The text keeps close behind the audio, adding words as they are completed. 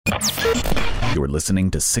You're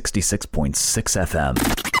listening to 66.6 FM,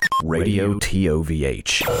 Radio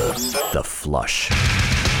TOVH, The Flush.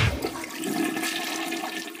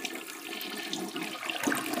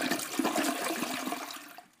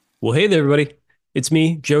 Well, hey there, everybody. It's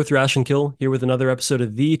me, Joe Thrashenkill, here with another episode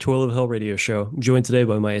of the Toil of Hell radio show. I'm joined today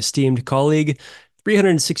by my esteemed colleague,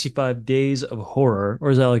 365 Days of Horror,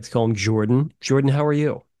 or as I like to call him, Jordan. Jordan, how are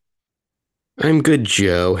you? I'm good,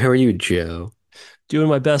 Joe. How are you, Joe? Doing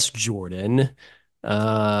my best, Jordan.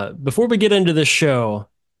 Before we get into the show,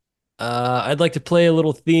 I'd like to play a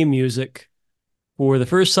little theme music for the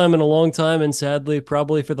first time in a long time, and sadly,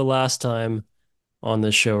 probably for the last time on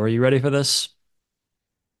this show. Are you ready for this?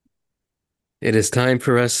 It is time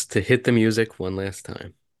for us to hit the music one last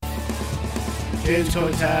time. Kids to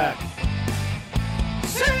attack.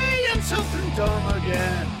 Saying something dumb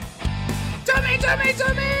again. Dummy, dummy,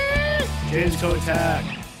 dummy! Kids to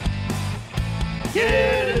attack.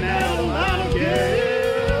 Getting out loud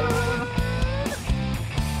again.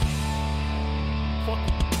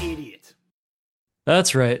 Fucking idiot.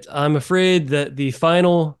 That's right. I'm afraid that the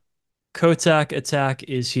final Kotak attack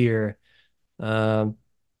is here. I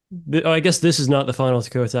guess this is not the final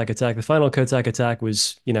Kotak attack. The final Kotak attack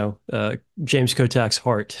was, James Kotak's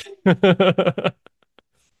heart. I,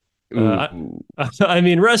 Ooh. I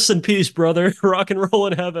mean, rest in peace, brother. Rock and roll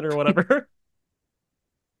in heaven or whatever.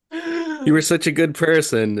 You were such a good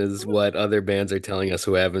person, is what other bands are telling us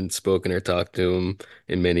who haven't spoken or talked to him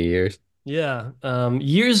in many years. Yeah.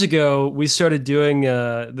 Years ago, we started doing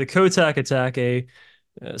the Kotak attack, a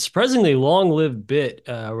surprisingly long-lived bit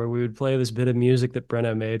where we would play this bit of music that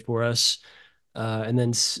Breno made for us, and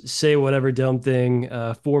then say whatever dumb thing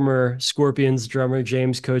former Scorpions drummer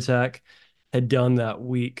James Kotak had done that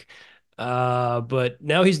week. But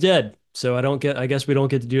now he's dead, so I guess we don't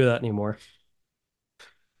get to do that anymore.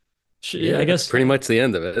 Yeah, I that's guess pretty much the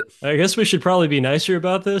end of it. I guess we should probably be nicer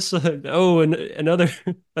about this. Oh, and another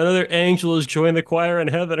angel has joined the choir in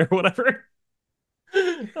heaven or whatever.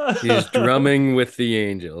 He's drumming with the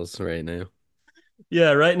angels right now.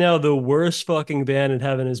 Yeah, right now the worst fucking band in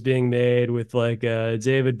heaven is being made with like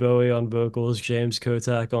David Bowie on vocals, James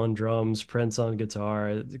Kotak on drums, Prince on guitar,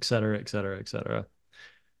 et cetera, et cetera, et cetera.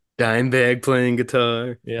 Dimebag playing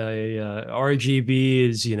guitar. Yeah. RGB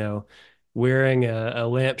is, wearing a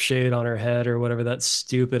lampshade on her head or whatever that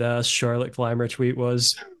stupid ass Charlotte Clymer tweet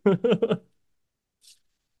was.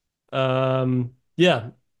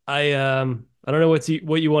 Yeah, I don't know what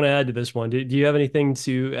you want to add to this one. Do you have anything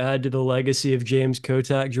to add to the legacy of James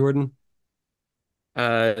Kotak, Jordan?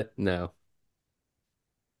 No.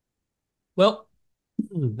 Well,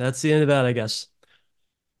 that's the end of that, I guess.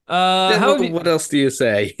 Yeah, How well, have you? what else do you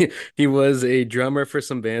say? He was a drummer for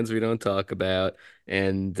some bands we don't talk about,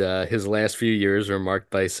 and his last few years were marked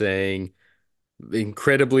by saying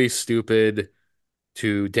incredibly stupid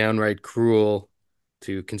to downright cruel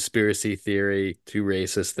to conspiracy theory to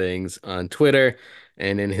racist things on Twitter.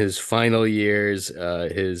 And in his final years,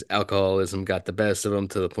 his alcoholism got the best of him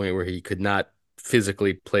to the point where he could not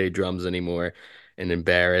physically play drums anymore and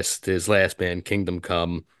embarrassed his last band, Kingdom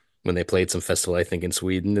Come, when they played some festival, I think, in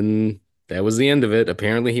Sweden. And that was the end of it.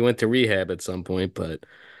 Apparently, he went to rehab at some point, but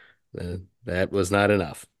that was not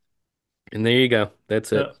enough. And there you go.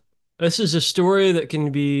 That's Uh, it. this is a story that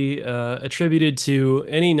can be attributed to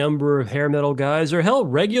any number of hair metal guys, or hell,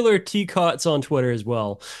 regular T-cots on Twitter as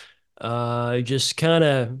well. Just kind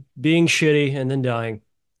of being shitty and then dying.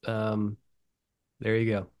 Um, there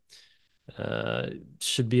you go.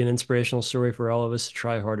 Should be an inspirational story for all of us to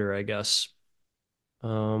try harder, I guess.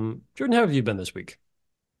 Jordan, how have you been this week?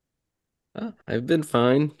 I've been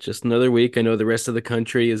fine. Just another week. I know the rest of the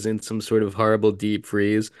country is in some sort of horrible deep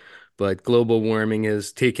freeze, but global warming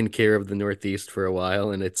has taken care of the Northeast for a while,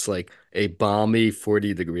 and it's like a balmy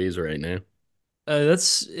 40 degrees right now.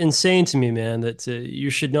 That's insane to me, man, that you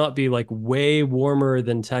should not be like way warmer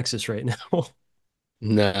than Texas right now.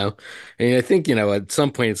 No. And I think, at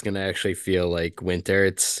some point it's going to actually feel like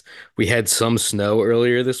winter. We had some snow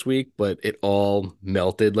earlier this week, but it all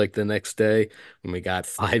melted like the next day when we got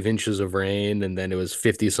 5 inches of rain and then it was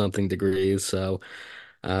 50 something degrees. So,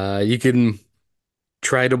 you can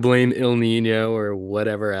try to blame El Nino or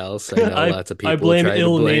whatever else. I know I lots of I people blame try to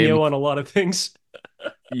Il Nino blame, on a lot of things.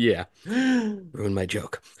 yeah, ruin my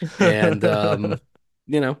joke. And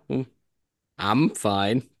you know, I'm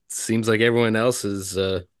fine. Seems like everyone else is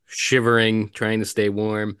shivering, trying to stay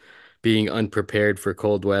warm, being unprepared for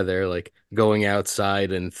cold weather, like going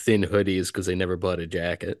outside in thin hoodies because they never bought a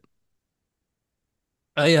jacket.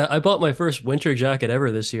 I bought my first winter jacket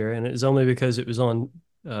ever this year, and it was only because it was on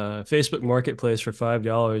Facebook Marketplace for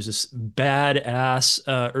 $5. This badass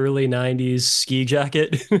early '90s ski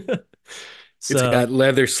jacket. It's So got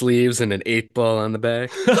leather sleeves and an 8 ball on the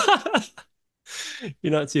back.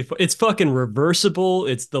 you're not too. It's fucking reversible.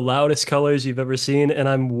 It's the loudest colors you've ever seen, and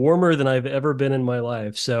I'm warmer than I've ever been in my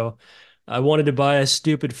life. So I wanted to buy a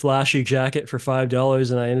stupid flashy jacket for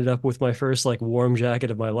 $5, and I ended up with my first like warm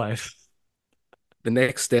jacket of my life. The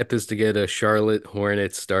next step is to get a Charlotte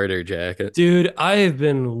Hornet starter jacket. Dude, I have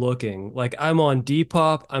been looking. Like I'm on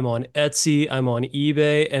Depop, I'm on Etsy, I'm on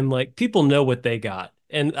eBay, and like people know what they got.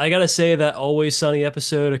 And I gotta say that Always Sunny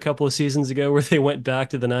episode a couple of seasons ago where they went back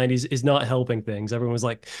to the '90s is not helping things. Everyone was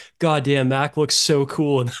like, God damn, Mac looks so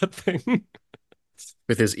cool in that thing.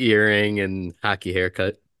 With his earring and hockey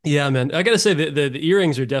haircut. Yeah, man. I gotta say the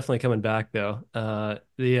earrings are definitely coming back though.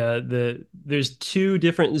 There's two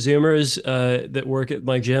different Zoomers that work at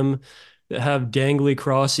my gym that have dangly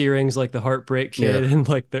cross earrings like the Heartbreak Yeah. Kid in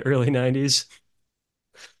like the early '90s.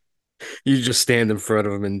 You just stand in front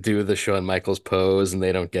of them and do the Shawn Michaels pose and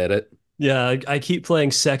they don't get it. Yeah, I keep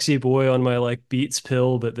playing Sexy Boy on my like Beats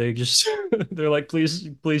pill, but they just they're like, please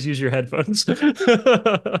use your headphones.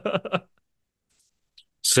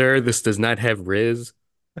 Sir, this does not have Riz.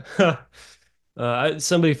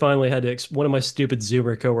 Somebody finally had to ex one of my stupid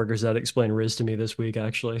Zoomer coworkers had to explain Riz to me this week,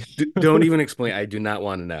 actually. Don't even explain. I do not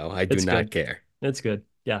want to know. I do It's not good. care. It's good.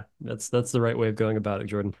 Yeah, that's the right way of going about it,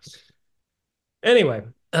 Jordan. Anyway,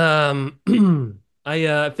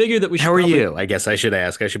 I figured that we should How are probably. you? I guess I should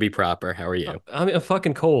ask. I should be proper. How are you? I'm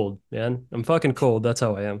fucking cold, man. I'm fucking cold. That's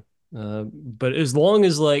how I am. But as long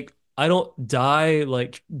as like I don't die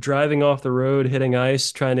like driving off the road, hitting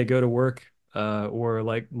ice, trying to go to work, or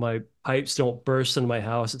like my pipes don't burst in my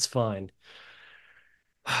house, it's fine.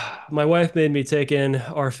 My wife made me take in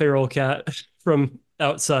our feral cat from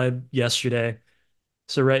outside yesterday.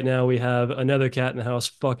 So right now we have another cat in the house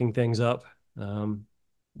fucking things up. Um,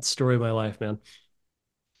 Story of my life, man.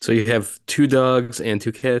 So you have 2 dogs and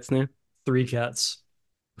 2 cats now? Three cats.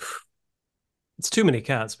 It's too many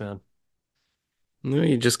cats, man. No,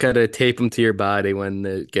 you just gotta tape them to your body when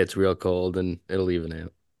it gets real cold and it'll even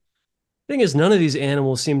out. Thing is, none of these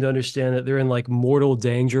animals seem to understand that they're in like mortal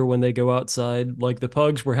danger when they go outside. Like the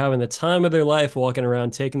pugs were having the time of their life walking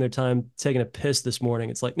around, taking their time, taking a piss this morning.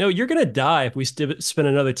 It's like, no, you're gonna die if we spend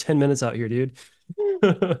another 10 minutes out here, dude.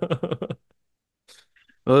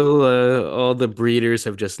 Well, all the breeders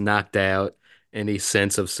have just knocked out any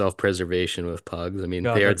sense of self-preservation with pugs. I mean,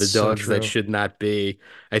 God, they are that's the so dogs that true. should not be.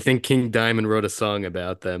 I think King Diamond wrote a song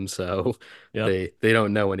about them, so Yep. they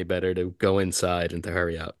don't know any better to go inside and to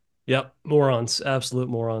hurry up. Yep. Morons. Absolute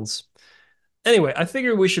morons. Anyway, I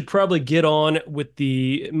figure we should probably get on with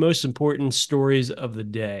the most important stories of the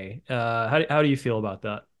day. How do you feel about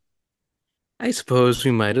that? I suppose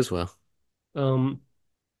we might as well. Um,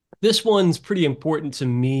 this one's pretty important to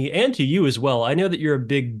me and to you as well. I know that you're a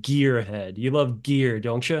big gear head. You love gear,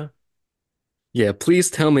 don't you? Yeah, please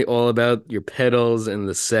tell me all about your pedals and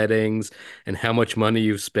the settings and how much money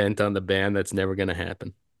you've spent on the band that's never going to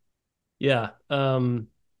happen. Yeah.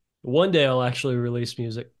 One day I'll actually release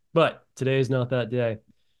music, but today is not that day.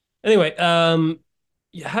 Anyway,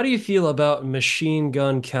 yeah, how do you feel about Machine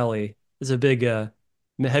Gun Kelly? Is a big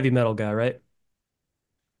heavy metal guy, right?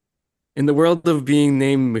 In the world of being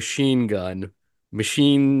named Machine Gun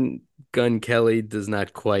Kelly does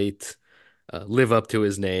not quite live up to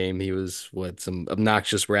his name. He was some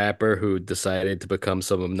obnoxious rapper who decided to become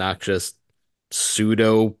some obnoxious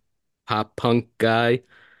pseudo pop punk guy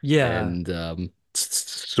Yeah. and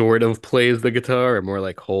sort of plays the guitar or more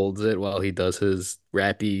like holds it while he does his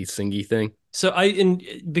rappy singy thing. So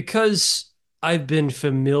because I've been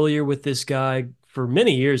familiar with this guy for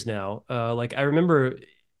many years now. Like I remember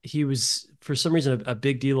he was for some reason a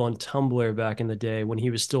big deal on Tumblr back in the day when he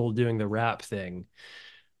was still doing the rap thing.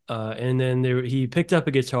 And then he picked up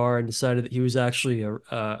a guitar and decided that he was actually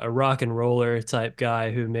a rock and roller type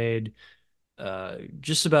guy who made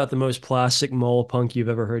just about the most plastic mole punk you've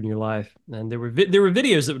ever heard in your life. And there were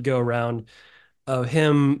videos that would go around of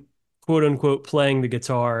him quote unquote playing the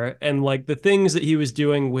guitar and like the things that he was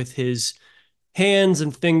doing with his hands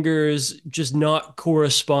and fingers just not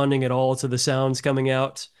corresponding at all to the sounds coming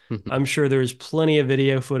out. I'm sure there's plenty of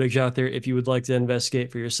video footage out there if you would like to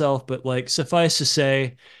investigate for yourself, but like suffice to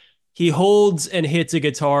say, he holds and hits a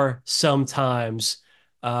guitar sometimes,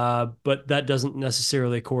 but that doesn't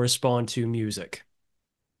necessarily correspond to music.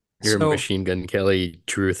 You're a So Machine Gun Kelly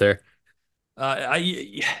truther.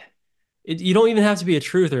 I You don't even have to be a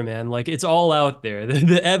truther, man. Like it's all out there.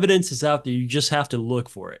 The evidence is out there. You just have to look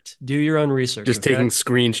for it. Do your own research, Just okay? taking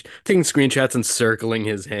screenshots and circling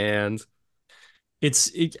his hands.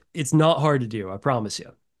 It's not hard to do. I promise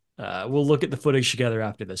you. We'll look at the footage together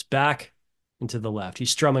after this. Back and to the left.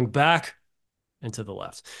 He's strumming back and to the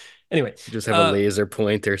left. Anyway, Just have a uh, laser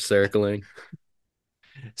pointer circling.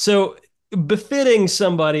 so befitting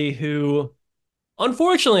somebody who,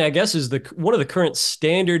 unfortunately, I guess is the one of the current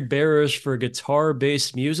standard bearers for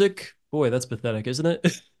guitar-based music. Boy, that's pathetic, isn't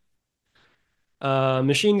it?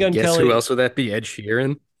 Machine I Gun guess who Kelly, else would that be? Ed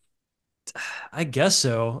Sheeran? I guess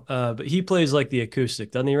so. But he plays like the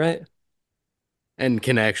acoustic, doesn't he? Right? And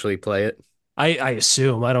can actually play it. I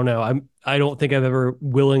assume. I don't know. I don't think I've ever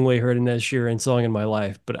willingly heard an Ed Sheeran song in my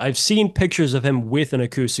life, but I've seen pictures of him with an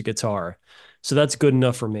acoustic guitar, so that's good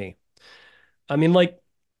enough for me. I mean, like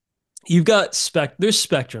you've got there's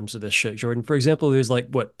spectrums of this shit, Jordan. For example, there's like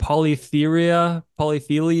what polyphilia,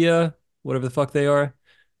 whatever the fuck they are.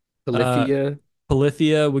 Uh, Polyphia?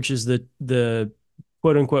 Polyphia, which is the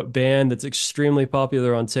quote unquote band that's extremely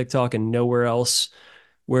popular on TikTok and nowhere else,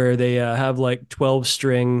 where they have like 12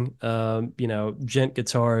 string, gent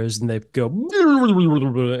guitars and they go,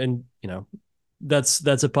 and,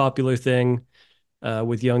 that's a popular thing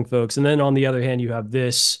with young folks. And then on the other hand, you have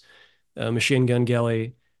this Machine Gun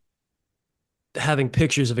Kelly having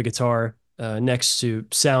pictures of a guitar next to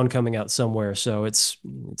sound coming out somewhere. So it's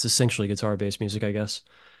essentially guitar based music, I guess.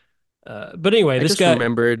 But anyway, I this just guy,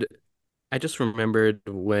 remembered I just remembered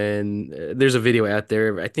when there's a video out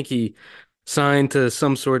there. I think he signed to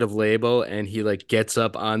some sort of label and he like gets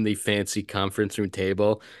up on the fancy conference room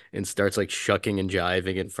table and starts like shucking and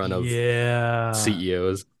jiving in front of yeah.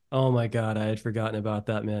 CEOs. Oh my God, I had forgotten about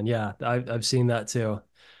that, man. Yeah, I've seen that too.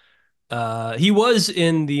 He was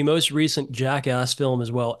in the most recent Jackass film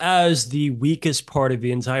as well as the weakest part of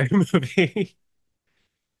the entire movie.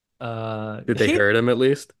 Did they Hate hurt him at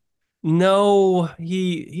least? no,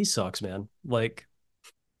 he sucks, man. Like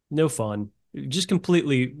no fun, just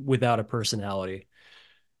completely without a personality.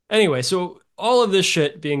 Anyway, so all of this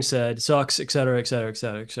shit being said, sucks, et cetera, et cetera, et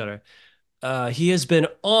cetera, et cetera. He has been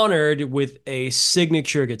honored with a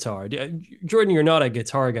signature guitar. Jordan, you're not a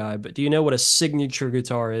guitar guy, but do you know what a signature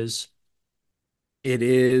guitar is? It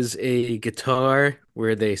is a guitar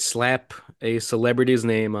where they slap a celebrity's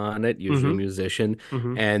name on it, usually a Mm-hmm. musician,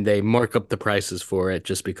 Mm-hmm. and they mark up the prices for it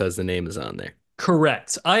just because the name is on there.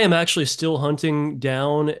 Correct. I am actually still hunting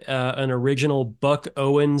down an original Buck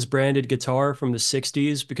Owens branded guitar from the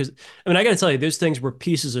 60s because, I mean, I got to tell you, those things were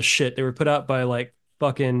pieces of shit. They were put out by like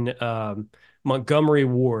fucking Montgomery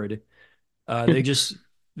Ward. They just,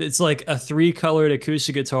 it's like a three-colored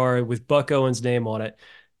acoustic guitar with Buck Owens' name on it,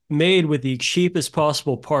 made with the cheapest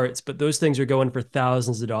possible parts, but those things are going for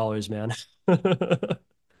thousands of dollars, man.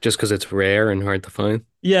 Just because it's rare and hard to find.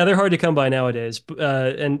 Yeah, they're hard to come by nowadays.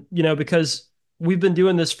 And because we've been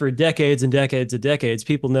doing this for decades and decades and decades,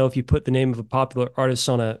 people know if you put the name of a popular artist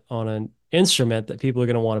on an instrument that people are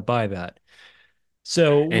going to want to buy that.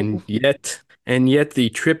 So, And yet the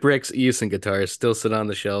Triprex Eason guitars still sit on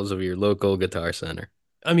the shelves of your local guitar center.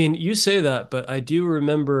 I mean, you say that, but I do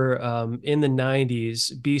remember in the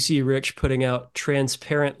 90s, BC Rich putting out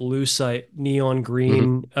transparent lucite neon Mhm.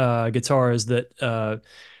 green guitars that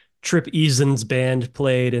Trip Eason's band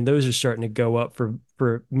played, and those are starting to go up for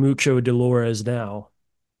mucho Dolores now.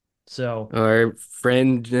 So Our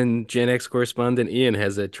friend and Gen X correspondent Ian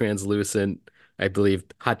has a translucent, I believe,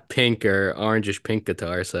 hot pink or orangish pink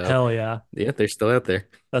guitar. So hell yeah, yeah, they're still out there.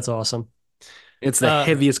 that's awesome. It's the Uh,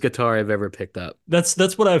 heaviest guitar I've ever picked up.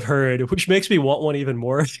 that's what I've heard, which makes me want one even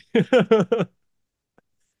more.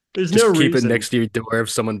 There's no Just keep it reason. next to your door if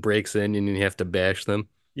someone breaks in and you have to bash them.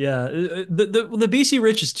 Yeah, the BC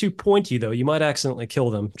Rich is too pointy though. You might accidentally kill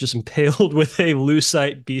them, just impaled with a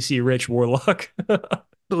lucite BC Rich Warlock.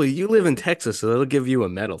 Well, you live in Texas, so they'll give you a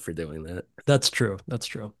medal for doing that. That's true. That's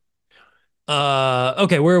true.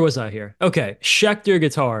 Okay, where was I here? Okay, Schecter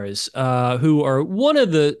Guitars, who are one of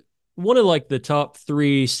like the top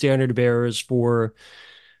three standard bearers for,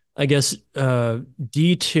 I guess,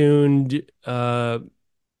 detuned,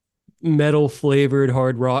 metal flavored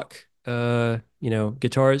hard rock,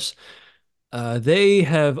 guitars. They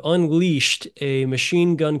have unleashed a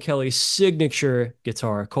Machine Gun Kelly signature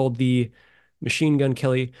guitar called the Machine Gun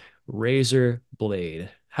Kelly Razor Blade.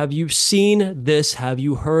 Have you seen this? Have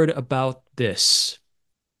you heard about this?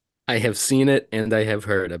 I have seen it and I have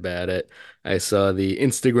heard about it. I saw the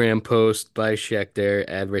Instagram post by Schecter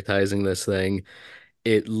advertising this thing.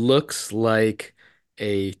 It looks like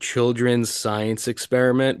a children's science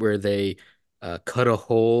experiment where they cut a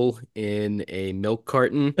hole in a milk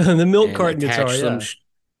carton The milk and carton guitar, attach some yeah.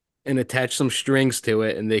 and attach some strings to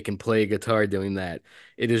it, and they can play guitar doing that.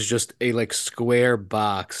 It is just a like square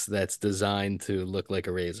box that's designed to look like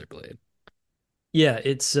a razor blade. Yeah,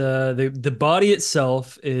 it's the body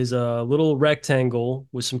itself is a little rectangle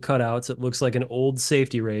with some cutouts. It looks like an old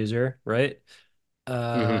safety razor, right? Hmm.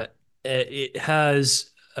 Uh, it has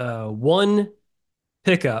one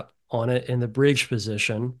pickup on it in the bridge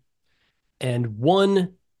position and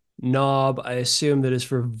one knob, I assume that is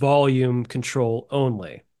for volume control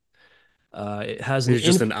only. It has an It's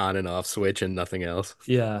just in an on and off switch and nothing else.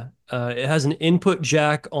 Yeah, it has an input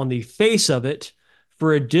jack on the face of it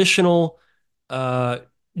for additional uh,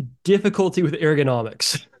 difficulty with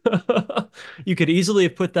ergonomics. You could easily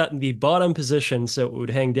have put that in the bottom position so it would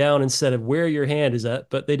hang down instead of where your hand is at,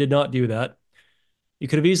 but they did not do that. You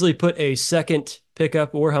could have easily put a second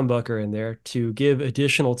pickup or humbucker in there to give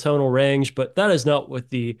additional tonal range, but that is not what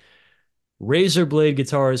the Razor Blade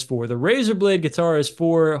guitar is for. The Razor Blade guitar is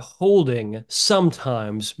for holding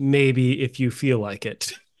sometimes, maybe if you feel like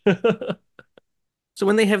it. So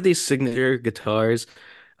when they have these signature guitars,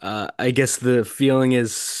 I guess the feeling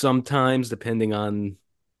is sometimes, depending on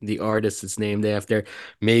the artist it's named after,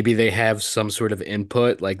 maybe they have some sort of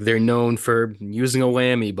input. Like they're known for using a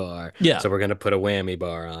whammy bar, Yeah. so we're going to put a whammy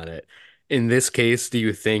bar on it. In this case, do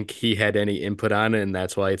you think he had any input on it and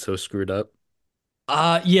that's why it's so screwed up?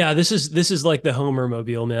 Yeah, this is like the Homer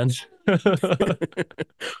mobile, man.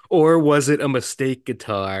 Or was it a mistake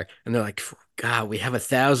guitar? And they're like, God, we have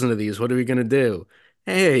 1,000 of these. What are we gonna do?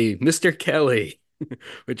 Hey, Mr. Kelly,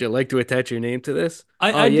 would you like to attach your name to this?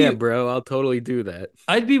 I, Oh I'd yeah, be bro, I'll totally do that.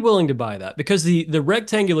 I'd be willing to buy that because the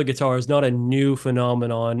rectangular guitar is not a new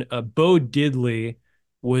phenomenon. Bo Diddley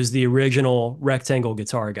was the original rectangle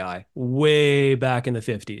guitar guy way back in the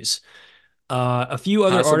 50s. A few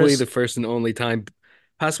other Possibly the artists. first and only time,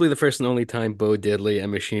 possibly the first and only time Bo Diddley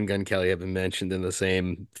and Machine Gun Kelly have been mentioned in the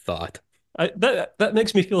same thought. That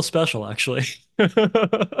makes me feel special, actually.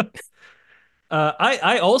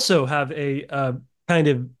 I also have a kind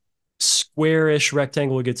of squarish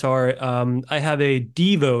rectangular guitar. I have a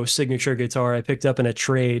Devo signature guitar I picked up in a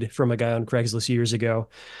trade from a guy on Craigslist years ago.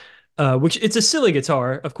 Which it's a silly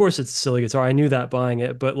guitar. Of course, it's a silly guitar. I knew that buying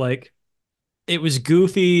it, but like it was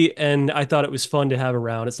goofy and I thought it was fun to have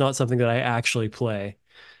around. It's not something that I actually play.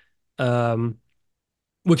 Um,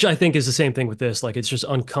 which I think is the same thing with this. Like it's just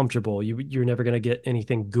uncomfortable. You're never going to get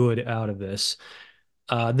anything good out of this.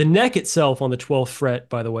 The neck itself on the 12th fret,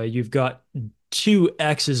 by the way, you've got two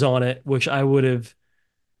X's on it, which I would have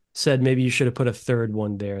said maybe you should have put a third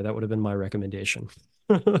one there. That would have been my recommendation.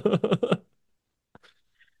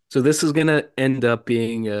 So this is gonna end up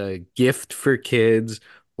being a gift for kids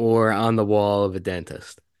or on the wall of a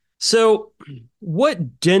dentist. So,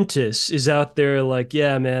 what dentist is out there like,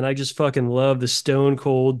 yeah, man, I just fucking love the stone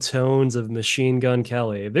cold tones of Machine Gun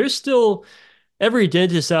Kelly? There's still every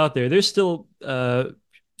dentist out there, there's still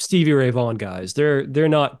Stevie Ray Vaughan guys. They're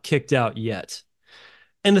not kicked out yet.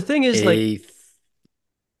 And the thing is, like, A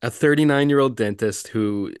a 39-year-old dentist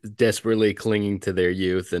who is desperately clinging to their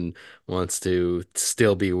youth and wants to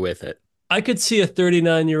still be with it. I could see a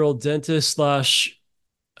 39-year-old dentist slash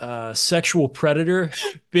sexual predator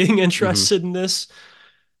being Hmm. interested in this.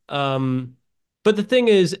 Um, but the thing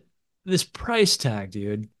is, this price tag,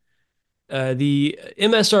 dude. The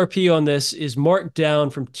MSRP on this is marked down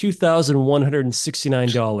from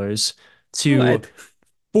 $2,169 to What?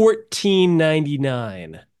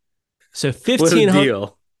 $1,499. So What a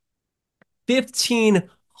deal.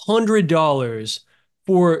 $1,500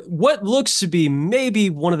 for what looks to be maybe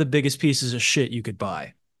one of the biggest pieces of shit you could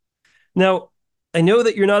buy. Now, I know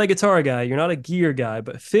that you're not a guitar guy, you're not a gear guy,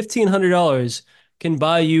 but $1,500 can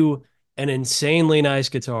buy you an insanely nice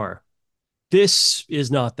guitar. This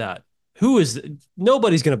is not that. Who is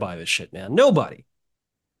nobody's gonna buy this shit, man. Nobody.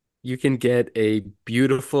 You can get a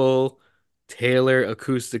beautiful Taylor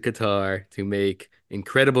acoustic guitar to make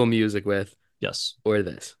incredible music with, Yes, or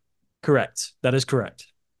this. correct. That is correct.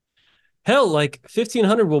 Hell, like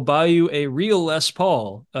 1,500 will buy you a real Les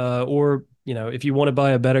Paul, or if you want to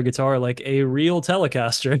buy a better guitar, like a real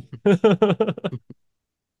Telecaster.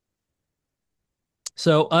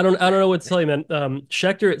 So I don't know what to tell you, man.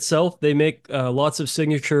 Schecter itself, they make lots of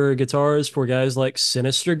signature guitars for guys like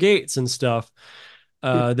Sinister Gates and stuff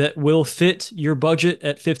that will fit your budget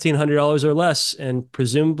at $1,500 or less, and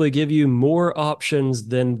presumably give you more options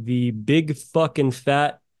than the big fucking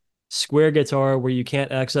fat square guitar where you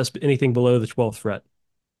can't access anything below the 12th fret.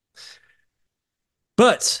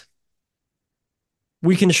 But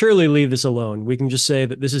we can surely leave this alone. We can just say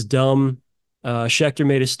that this is dumb. Schecter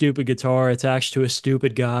made a stupid guitar attached to a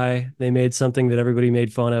stupid guy. They made something that everybody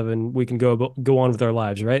made fun of, and we can go on with our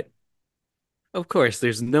lives, right? Of course,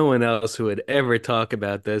 there's no one else who would ever talk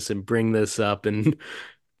about this and bring this up and,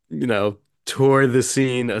 you know, tore the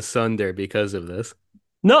scene asunder because of this.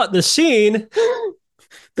 Not the scene.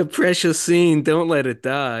 The precious scene, don't let it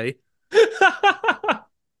die.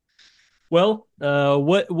 Well,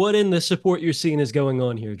 what in the support you're seeing is going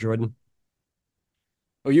on here, Jordan?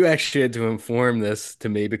 Oh, you actually had to inform this to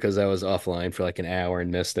me because I was offline for like an hour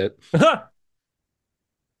and missed it.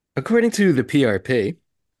 According to the PRP,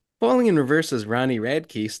 Falling in Reverse as Ronnie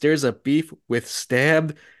Radke stirs up beef with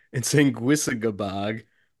Stab and Sanguisugabog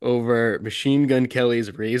over Machine Gun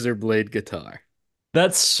Kelly's razor blade guitar.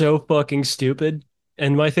 That's so fucking stupid.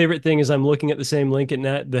 And my favorite thing is I'm looking at the same link and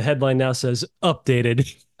that the headline now says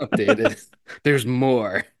updated. Updated. There's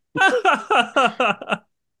more.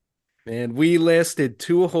 Man, we lasted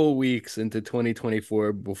 2 whole weeks into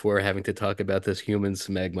 2024 before having to talk about this human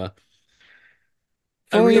smegma.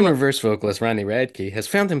 I Falling in realize Reverse vocalist Ronnie Radke has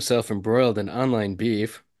found himself embroiled in online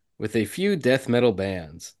beef with a few death metal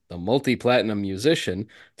bands. The multi-platinum musician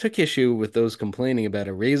took issue with those complaining about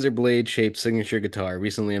a razor blade shaped signature guitar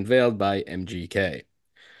recently unveiled by MGK.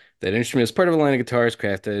 That instrument is part of a line of guitars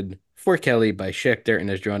crafted for Kelly by Schecter and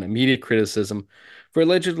has drawn immediate criticism for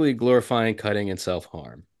allegedly glorifying cutting and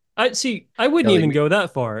self-harm. I see. I wouldn't even Kelly, go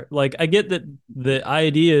that far. Like, I get that the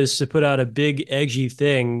idea is to put out a big, edgy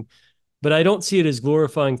thing, but I don't see it as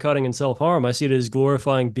glorifying cutting and self harm. I see it as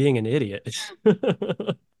glorifying being an idiot.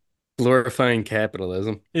 glorifying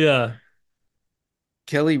capitalism. Yeah,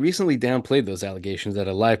 Kelly recently downplayed those allegations at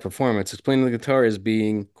a live performance, explaining the guitar as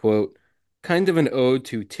being, quote, kind of an ode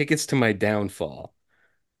to Tickets to My Downfall,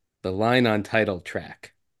 the line on title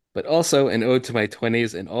track, but also an ode to my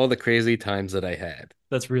 20s and all the crazy times that I had.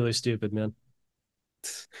 that's really stupid, man.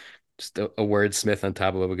 Just a wordsmith on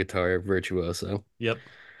top of a guitar virtuoso. Yep.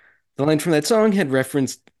 The line from that song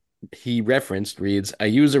he referenced reads, I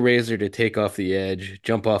use a razor to take off the edge,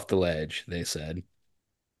 jump off the ledge, they said.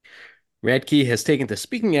 Radke has taken to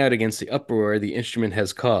speaking out against the uproar the instrument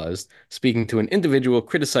has caused, speaking to an individual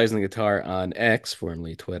criticizing the guitar on X,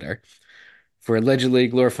 formerly Twitter. For allegedly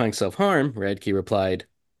glorifying self-harm, Radke replied,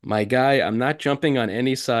 my guy, I'm not jumping on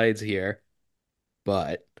any sides here,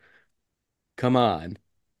 but come on.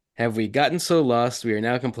 Have we gotten so lost we are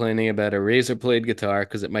now complaining about a razor blade guitar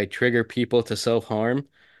because it might trigger people to self-harm?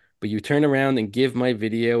 But you turn around and give my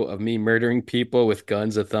video of me murdering people with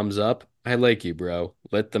guns a thumbs up? I like you, bro.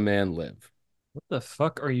 Let the man live. What the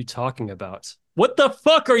fuck are you talking about? What the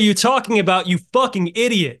fuck are you talking about, you fucking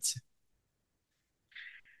idiot?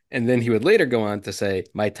 And then he would later go on to say,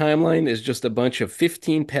 my timeline is just a bunch of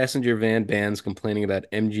 15 passenger van bands complaining about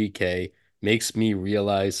MGK. Makes me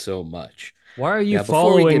realize so much. Why are you Now,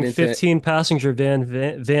 before we get following into 15 passenger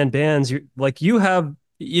van bands? You have,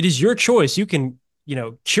 it is your choice. You can,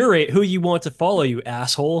 curate who you want to follow, you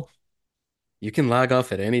asshole. you can log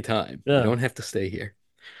off at any time. You Yeah. don't have to stay here.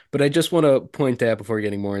 But I just want to point out before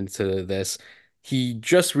getting more into this, he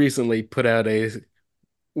just recently put out a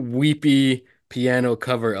weepy piano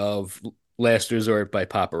cover of Last Resort by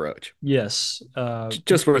Papa Roach. Yes.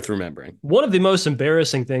 Just worth remembering. One of the most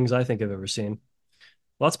embarrassing things I think I've ever seen.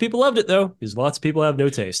 Lots of people loved it though, because lots of people have no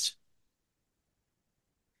taste.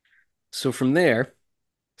 So from there,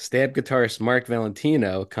 Stab guitarist Mark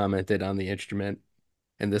Valentino commented on the instrument,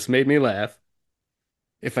 and this made me laugh.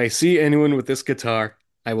 If I see anyone with this guitar,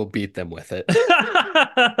 I will beat them with it.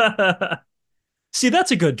 See,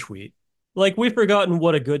 that's a good tweet. Like, we've forgotten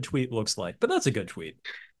what a good tweet looks like, but that's a good tweet.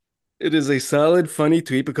 It is a solid, funny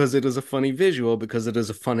tweet because it is a funny visual, because it is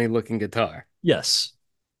a funny looking guitar. Yes.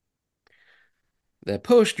 That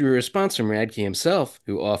post drew a response from Radke himself,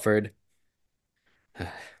 who offered,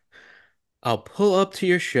 I'll pull up to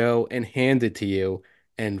your show and hand it to you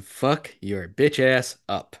and fuck your bitch ass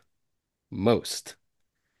up. Most.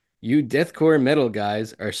 You deathcore metal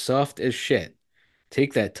guys are soft as shit.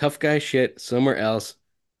 Take that tough guy shit somewhere else,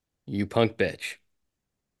 you punk bitch.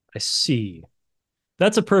 I see.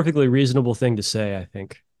 That's a perfectly reasonable thing to say, I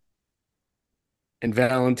think. And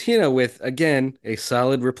Valentina with, again, a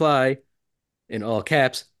solid reply in all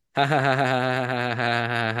caps. Ha ha ha ha ha ha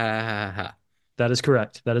ha ha ha ha. That is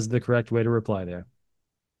correct. That is the correct way to reply there.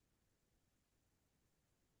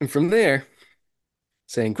 And from there,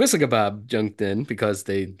 saying Quisagabob jumped in because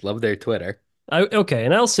they love their Twitter. Okay,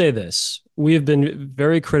 and I'll say this. We have been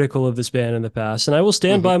very critical of this band in the past, and I will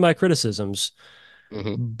stand Mhm, by my criticisms,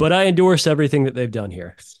 mhm. but I endorse everything that they've done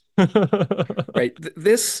here. Right.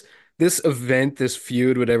 This event, this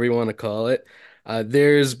feud, whatever you want to call it,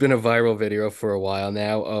 there's been a viral video for a while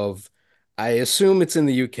now of, I assume it's in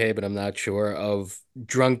the UK, but I'm not sure, of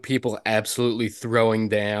drunk people absolutely throwing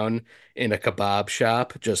down in a kebab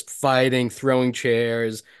shop, just fighting, throwing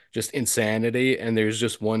chairs, just insanity, and there's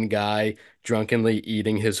just one guy drunkenly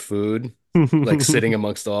eating his food, like sitting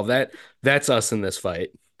amongst all of that. That's us in this fight.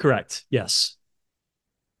 Correct. Yes.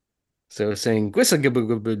 So saying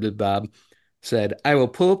Bob said, I will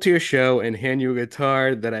pull up to your show and hand you a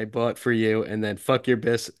guitar that I bought for you and then fuck your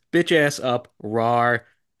bitch ass up, rar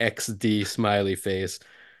XD smiley face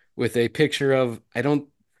with a picture of, I don't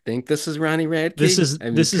think this is Ronnie This Radke. is I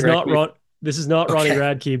mean, this is correct not me. Ron this is not Ronnie Okay.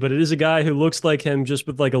 Radke, but it is a guy who looks like him just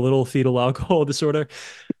with like a little fetal alcohol disorder.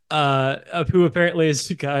 Who apparently is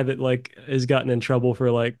a guy that like has gotten in trouble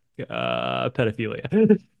for like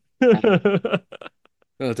pedophilia.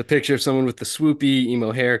 Well, it's a picture of someone with the swoopy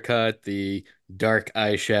emo haircut, the dark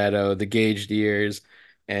eyeshadow, the gauged ears,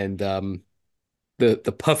 and the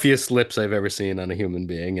puffiest lips I've ever seen on a human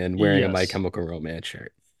being, and wearing a My Yes. Chemical Romance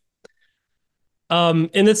shirt. And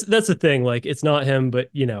that's the thing, like it's not him, but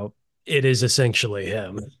it is essentially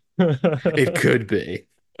him. It could be.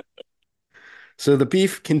 So the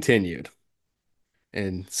beef continued,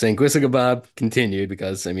 and Sanguisiga Bob continued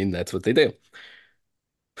because, I mean, that's what they do.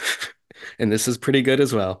 And this is pretty good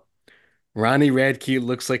as well. Ronnie Radke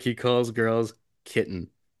looks like he calls girls kitten.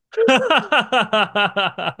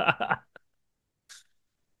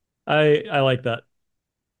 I like that.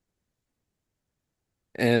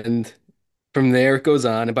 And from there it goes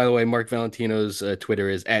on. And by the way, Mark Valentino's Twitter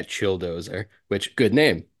is at Chilldozer, which good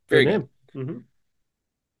name. Good Very good. name. Hmm.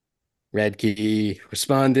 Radke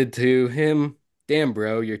responded to him, Damn,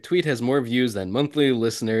 bro, your tweet has more views than monthly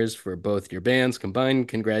listeners for both your bands combined.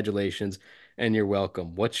 Congratulations, and you're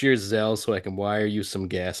welcome. What's your Zelle so I can wire you some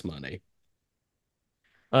gas money?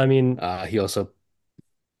 I mean, He also,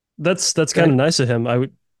 that's go kind of ahead. nice of him.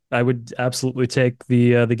 I would absolutely take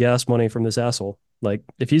the gas money from this asshole. Like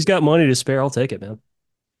if he's got money to spare, I'll take it, man.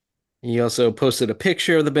 He also posted a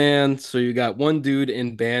picture of the band. So you got one dude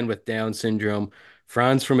in band with Down syndrome,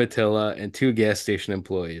 Franz from Attila, and two gas station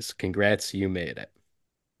employees. Congrats, you made it.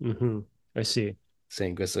 I see.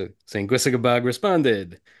 Sanguisagabog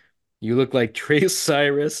responded, You look like Trace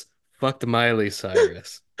Cyrus fucked Miley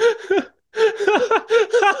Cyrus.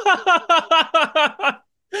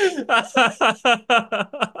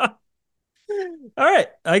 All right.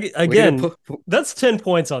 Way to Again, put that's 10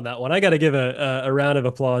 points on that one. I got to give a round of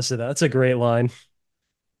applause to that. That's a great line.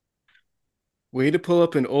 way to pull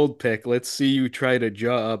up an old pic. Let's see you try to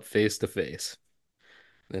jaw up face to face.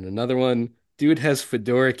 Then another one, dude has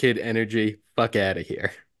Fedora Kid energy. Fuck out of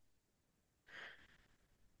here.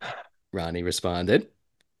 Ronnie responded,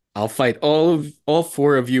 I'll fight all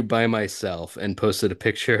four of you by myself and posted a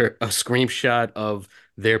screenshot of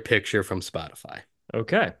their picture from Spotify.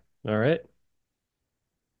 Okay. All right.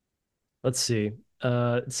 Let's see.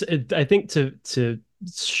 I think to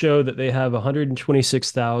show that they have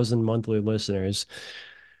 126,000 monthly listeners,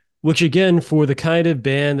 which again, for the kind of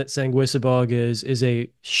band that Sanguisabog is a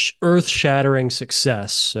earth-shattering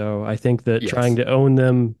success. So I think that trying Yes. to own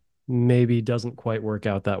them maybe doesn't quite work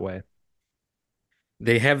out that way.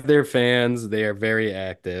 They have their fans. They are very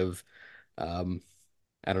active. Um,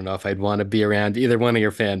 I don't know if I'd want to be around either one of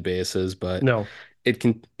your fan bases, but No. it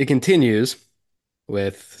continues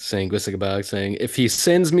with saying Gwisagabog saying, if he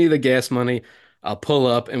sends me the gas money, I'll pull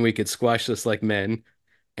up and we could squash this like men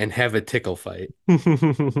and have a tickle fight.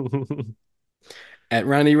 At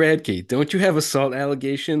Ronnie Radke, don't you have assault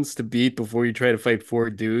allegations to beat before you try to fight four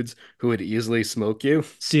dudes who would easily smoke you?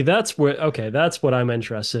 See, that's what I'm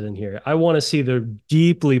interested in here. I want to see the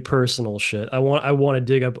deeply personal shit. I want to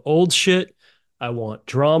dig up old shit. I want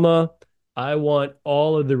drama. I want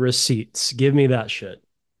all of the receipts. Give me that shit.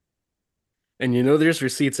 And you know there's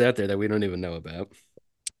receipts out there that we don't even know about.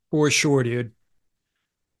 For sure, dude.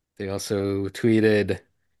 They also tweeted,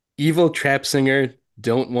 evil trap singer,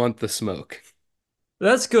 don't want the smoke.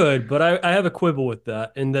 That's good, but I have a quibble with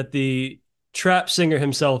that, in that the trap singer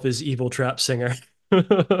himself is evil trap singer.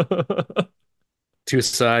 Two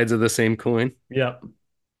sides of the same coin. Yeah.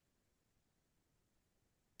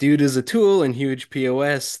 Dude is a tool and huge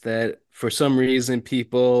POS that for some reason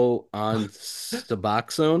people on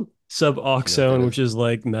Suboxone, if you know what that Suboxone, is. which is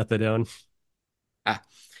like methadone. Ah,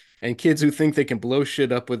 and kids who think they can blow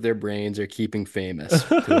shit up with their brains are keeping famous.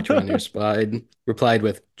 To which Ronnie replied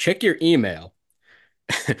with, check your email.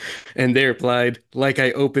 And they replied, like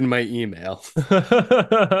I opened my email.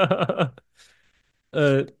 I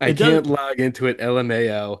It does. can't log into it,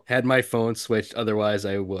 LMAO. Had my phone switched, otherwise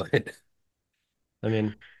I would. I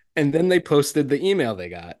mean, And then they posted the email they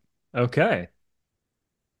got. okay.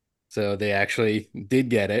 So they actually did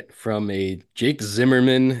get it from a Jake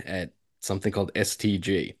Zimmerman at something called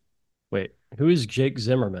STG. Wait, who is Jake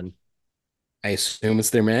Zimmerman? I assume it's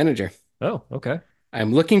their manager. Oh, okay.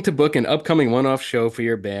 I'm looking to book an upcoming one-off show for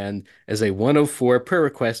your band as a 104 per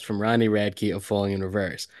request from Ronnie Radke of Falling in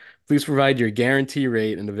Reverse. Please provide your guarantee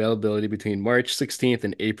rate and availability between March 16th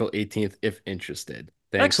and April 18th if interested.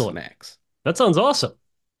 Thanks, Excellent. Max. That sounds awesome.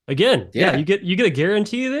 Again, yeah, Yeah. you get a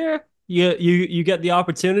guarantee there. You get the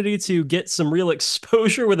opportunity to get some real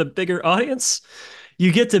exposure with a bigger audience.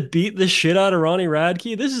 You get to beat the shit out of Ronnie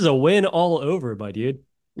Radke. This is a win all over, my dude.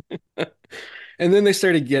 And then they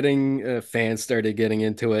started getting fans started getting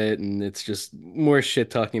into it, and it's just more shit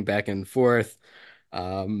talking back and forth.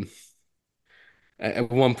 Um, at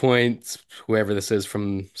one point, whoever this is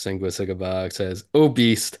from Sanguisugabog says, "Oh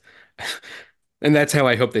beast," and that's how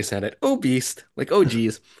I hope they said it. "Oh beast," like "Oh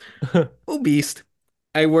geez, oh beast."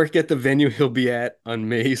 I work at the venue he'll be at on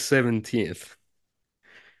May 17th.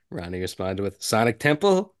 Ronnie responded with, "Sonic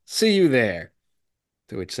Temple, see you there."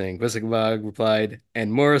 To which Sanguisugabog replied,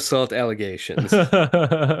 "And more assault allegations."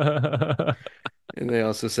 And they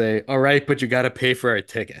also say, "All right, but you got to pay for our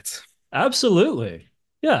tickets." Absolutely.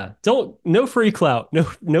 Yeah, don't no free clout,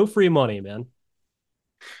 no free money, man.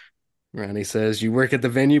 Ronnie says, "You work at the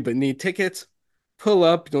venue but need tickets? Pull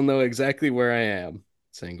up, you'll know exactly where I am."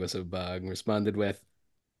 Sanguisugabog responded with,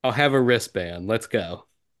 "I'll have a wristband. Let's go.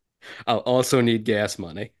 I'll also need gas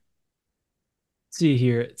money." See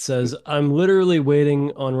here, it says, I'm literally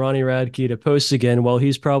waiting on Ronnie Radke to post again while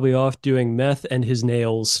he's probably off doing meth and his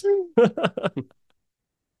nails.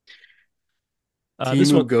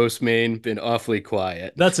 This Timu one, Ghostmane been awfully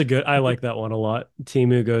quiet. that's a good, I like that one a lot.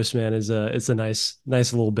 Timu Ghostman is it's a nice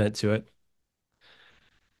little bent to it.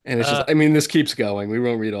 And it's just, Uh, I mean, this keeps going. We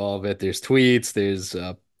won't read all of it. There's tweets, there's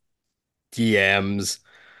DMs,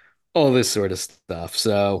 all this sort of stuff.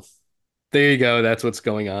 So there you go. That's what's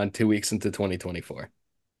going on 2 weeks into 2024.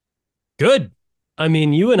 Good. I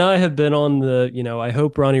mean, you and I have been on I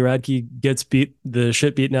hope Ronnie Radke gets the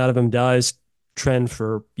shit beaten out of him, dies trend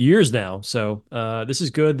for years now. So this is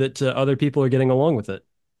good that other people are getting along with it.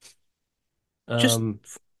 Just Um,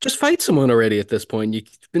 just fight someone already at this point. You've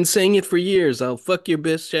been saying it for years. I'll fuck your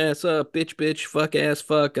bitch ass up, bitch, fuck ass,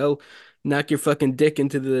 fuck. I'll knock your fucking dick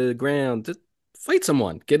into the ground. Just fight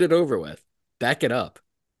someone. Get it over with. Back it up.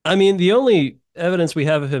 I mean, the only evidence we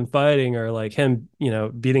have of him fighting are like him,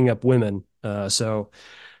 beating up women. So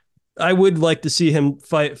I would like to see him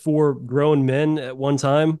fight four grown men at one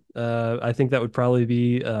time. I think that would probably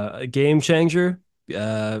be a game changer.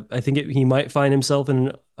 I think he might find himself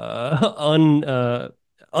in an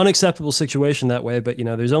unacceptable situation that way. But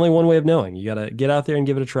there's only one way of knowing. You got to get out there and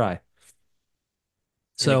give it a try. And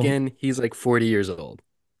So again, he's like 40 years old.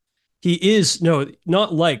 he is no,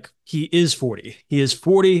 not like he is 40. He is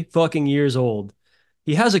 40 fucking years old.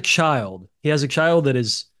 He has a child. He has a child that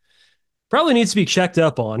is probably needs to be checked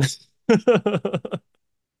up on.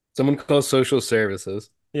 Someone calls social services.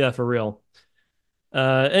 Yeah, for real.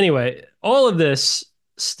 Anyway, all of this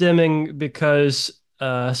stemming because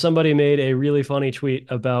somebody made a really funny tweet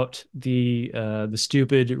about the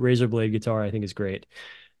stupid Razor Blade guitar. I think is great.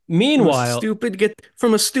 Meanwhile,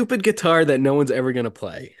 From a stupid guitar that no one's ever gonna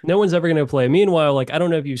play. no one's ever going to play. Meanwhile, like I don't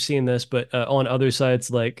know if you've seen this, but on other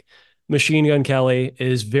sites, like Machine Gun Kelly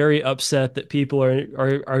is very upset that people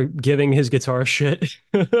are giving his guitar shit.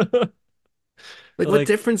 Like, what Like,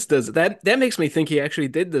 difference does that? That makes me think he actually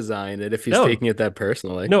did design it if he's no, taking it that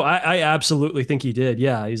personally. no, I absolutely think he did.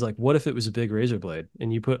 Yeah, he's like, what if it was a big razor blade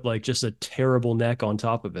and you put like just a terrible neck on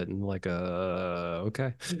top of it and like,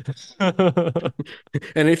 okay.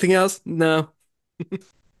 Anything else? No.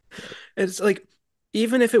 It's like,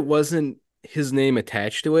 even if it wasn't his name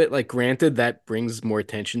attached to it, like, granted, that brings more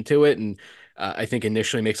attention to it, and I think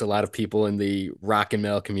initially makes a lot of people in the rock and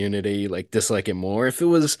metal community like dislike it more. If it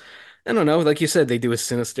was, I don't know, like you said, they do a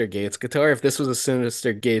Sinister Gates guitar. If this was a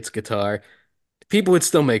Sinister Gates guitar, people would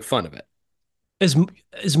still make fun of it. as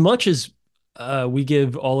as much as we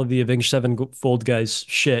give all of the Avenged Sevenfold guys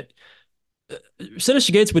shit,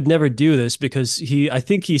 Sinister Gates would never do this because I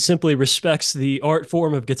think he simply respects the art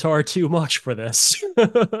form of guitar too much for this.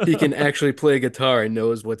 He can actually play guitar and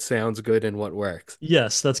knows what sounds good and what works.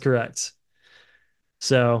 Yes, that's correct.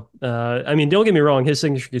 So, I mean, don't get me wrong, his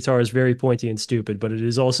signature guitar is very pointy and stupid, but it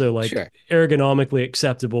is also like Sure. ergonomically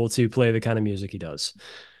acceptable to play the kind of music he does.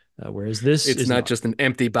 Whereas this It's is not not. just an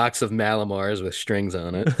empty box of Malamars with strings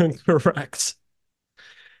on it. Correct.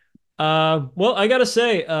 Well, I gotta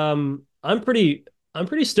say, I'm pretty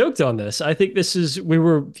stoked on this. I think we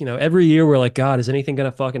were, every year we're like, God, is anything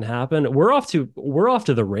gonna fucking happen? We're off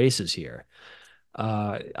to the races here.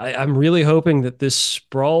 I'm really hoping that this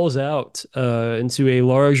sprawls out into a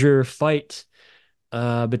larger fight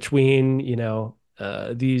between,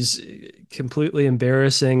 these completely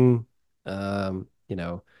embarrassing,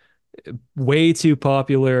 way too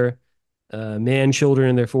popular. Man, children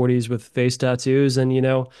in their 40s with face tattoos, and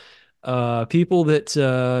people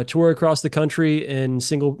that tour across the country in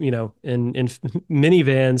single, in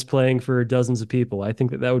minivans playing for dozens of people. I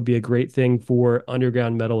think that that would be a great thing for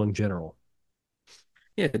underground metal in general.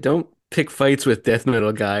 Yeah, don't pick fights with death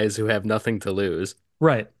metal guys who have nothing to lose.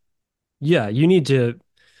 Right. Yeah, you need to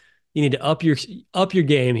up your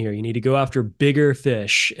game here. You need to go after bigger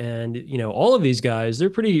fish. And, all of these guys, they're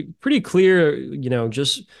pretty clear,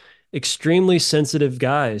 just extremely sensitive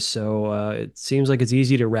guys. So it seems like it's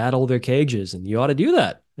easy to rattle their cages, and you ought to do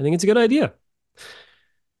that. I think it's a good idea. Uh,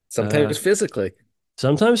 Sometimes physically.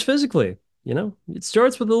 Sometimes physically, it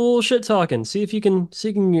starts with a little shit talking. See if you can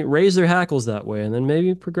raise their hackles that way, and then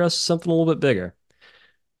maybe progress to something a little bit bigger.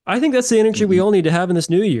 I think that's the energy we Mhm. all need to have in this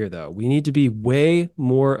new year, though. We need to be way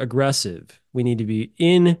more aggressive. We need to be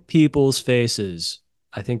in people's faces.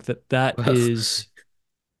 I think that that Well, is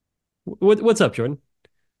what's up, Jordan?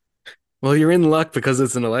 well, you're in luck because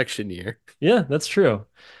it's an election year. Yeah, that's true.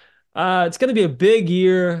 It's going to be a big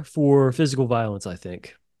year for physical violence, I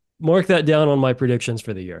think. Mark that down on my predictions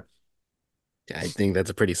for the year. I think that's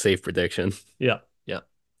a pretty safe prediction. Yeah, yeah.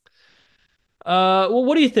 Well,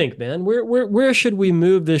 what do you think, man? Where should we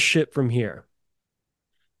move this ship from here?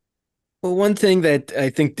 Well, one thing that I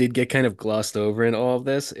think did get kind of glossed over in all of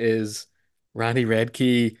this is Ronnie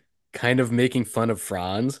Radke kind of making fun of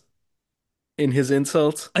Franz in his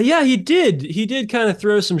insults. Yeah, he did. He did kind of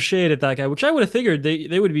throw some shade at that guy, which I would have figured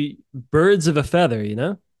they would be birds of a feather, you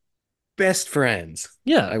know? Best friends,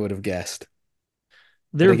 Yeah, I would have guessed.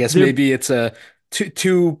 But I guess they're maybe it's a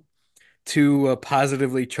two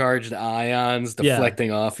positively charged ions yeah,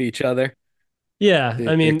 deflecting off each other. yeah. I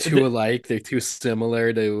They're mean, too alike. They're too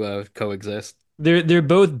similar to coexist. they're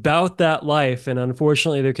both bout that life, and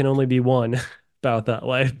unfortunately, there can only be one bout that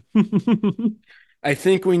life. I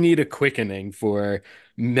think we need a quickening for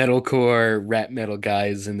metalcore rap metal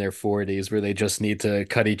guys in their 40s where they just need to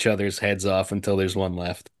cut each other's heads off until there's one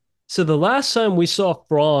left. So the last time we saw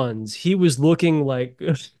Franz, he was looking like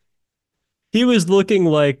he was looking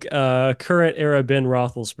like current era Ben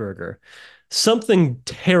Roethlisberger. Something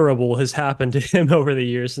terrible has happened to him over the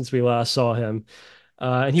years since we last saw him.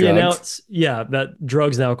 And he Drugs. announced, yeah, that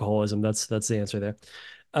drugs and alcoholism. That's the answer there.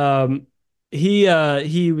 Um,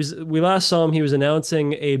 he was we last saw him. He was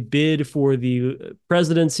announcing a bid for the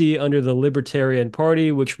presidency under the Libertarian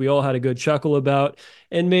Party, which we all had a good chuckle about,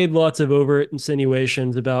 and made lots of overt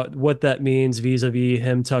insinuations about what that means vis-a-vis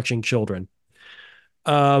him touching children.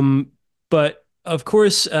 Um, but of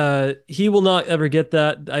course, he will not ever get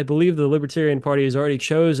that. I believe the Libertarian Party has already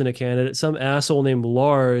chosen a candidate, some asshole named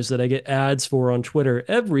Lars that I get ads for on Twitter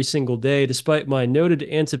every single day, despite my noted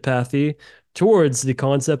antipathy towards the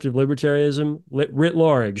concept of libertarianism writ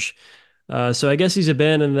large. So I guess he's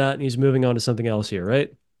abandoned that and he's moving on to something else here,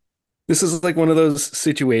 right? This is like one of those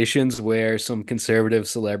situations where some conservative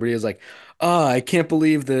celebrity is like, "Oh, I can't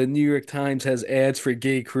believe the New York Times has ads for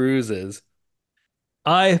gay cruises."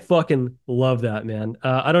 I fucking love that, man.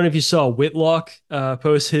 I don't know if you saw Whitlock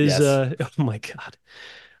post his. Yes. Oh my God.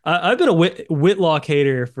 I've been a Whitlock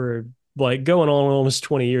hater for like going on almost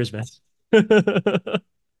 20 years, man.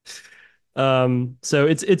 So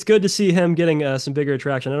it's good to see him getting some bigger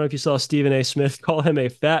attraction. I don't know if you saw Stephen A. Smith call him a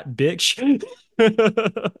fat bitch.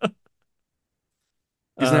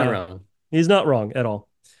 He's not uh, wrong. he's not wrong at all.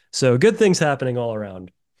 So good things happening all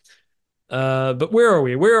around. But where are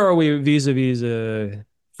we? Where are we vis-a-vis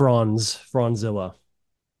Franzilla?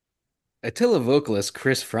 Attila vocalist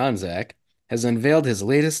Chris Franzak has unveiled his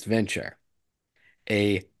latest venture,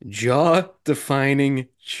 a jaw-defining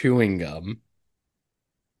chewing gum.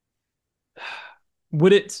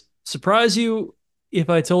 Would it surprise you if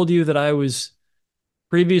I told you that I was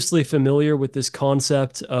previously familiar with this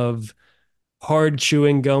concept of hard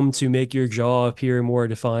chewing gum to make your jaw appear more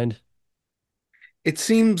defined? It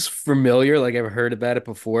seems familiar, like I've heard about it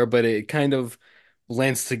before, but it kind of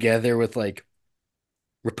blends together with like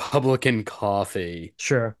Republican coffee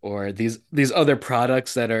Sure. or these other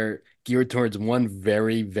products that are geared towards one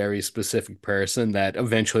very, very specific person that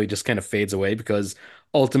eventually just kind of fades away because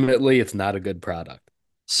ultimately it's not a good product.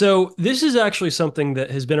 So this is actually something that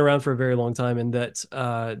has been around for a very long time, and that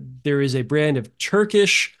there is a brand of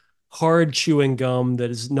Turkish hard chewing gum that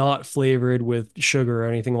is not flavored with sugar or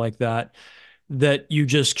anything like that, that you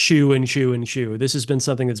just chew and chew and chew. This has been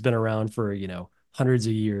something that's been around for, hundreds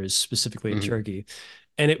of years, specifically in Mhm. Turkey.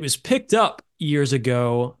 And it was picked up years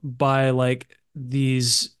ago by like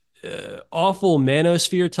these awful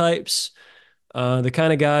manosphere types, the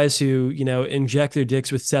kind of guys who, inject their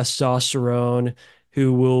dicks with testosterone,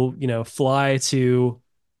 who will, fly to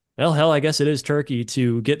Well, hell, I guess it is Turkey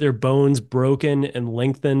to get their bones broken and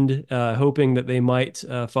lengthened, hoping that they might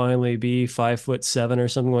finally be 5'7" or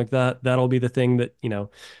something like that. That'll be the thing that,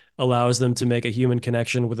 allows them to make a human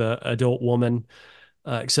connection with a adult woman,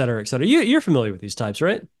 et cetera, et cetera. You're familiar with these types,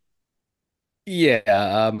 right?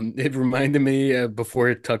 Yeah, it reminded me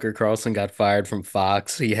before Tucker Carlson got fired from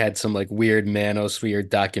Fox, he had some like weird manosphere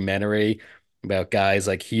documentary about guys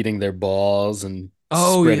like heating their balls and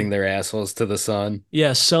Oh, yeah. spreading their assholes to the sun.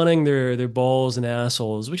 Yeah, sunning their balls and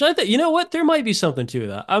assholes, which I think, you know what? There might be something to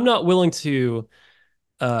that. I'm not willing to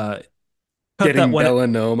uh, cut that Getting one.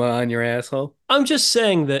 melanoma on your asshole. I'm just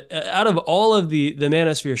saying that out of all of the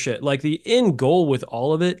manosphere shit, like the end goal with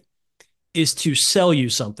all of it is to sell you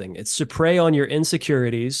something. It's to prey on your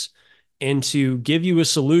insecurities and to give you a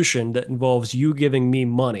solution that involves you giving me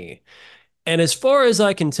money. And as far as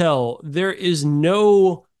I can tell, there is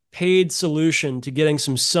no paid solution to getting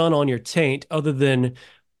some sun on your taint other than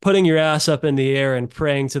putting your ass up in the air and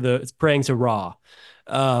praying to Ra.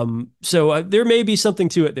 So there may be something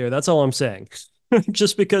to it there. That's all I'm saying.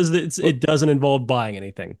 Just because Well, it doesn't involve buying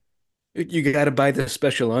anything. you got to buy the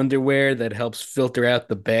special underwear that helps filter out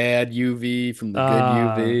the bad UV from the good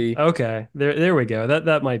UV. Okay. There we go.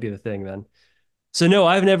 That might be the thing then. So no,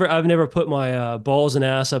 I've never put my balls and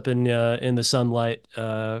ass up in the sunlight.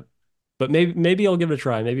 But maybe I'll give it a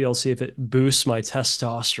try. Maybe I'll see if it boosts my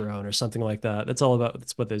testosterone or something like that. That's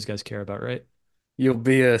what those guys care about, right? You'll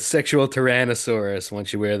be a sexual tyrannosaurus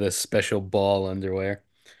once you wear this special ball underwear.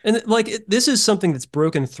 And like this is something that's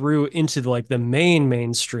broken through into like the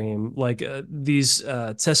mainstream, like these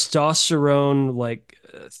testosterone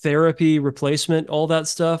therapy replacement, all that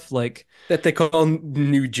stuff. Like That they call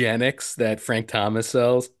Nugenics that Frank Thomas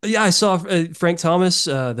sells. yeah, I saw Frank Thomas.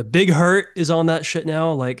 The Big Hurt is on that shit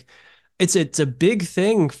now. Like it's a big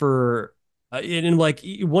thing for and like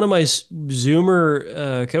one of my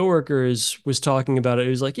Zoomer coworkers was talking about it. He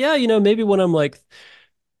was like, yeah, maybe when I'm like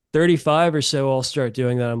 35 or so, I'll start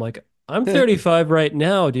doing that. I'm like, I'm 35 right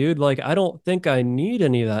now, dude. Like, I don't think I need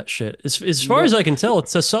any of that shit. As far as No. I can tell,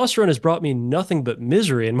 testosterone has brought me nothing but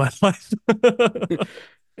misery in my life.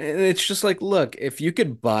 And it's just like, look, if you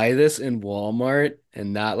could buy this in Walmart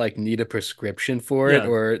and not like need a prescription for it Yeah,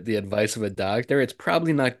 or the advice of a doctor, it's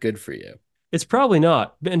probably not good for you. it's probably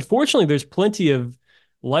not. But unfortunately, there's plenty of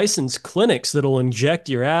licensed clinics that'll inject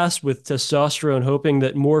your ass with testosterone, hoping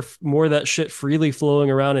that more of that shit freely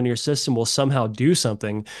flowing around in your system will somehow do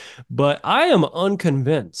something. But I am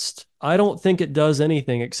unconvinced. I don't think it does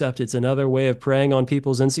anything except it's another way of preying on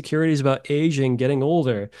people's insecurities about aging, getting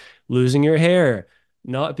older, losing your hair,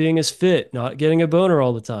 not being as fit, not getting a boner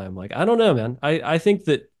all the time. Like, I don't know, man. I think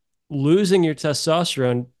that losing your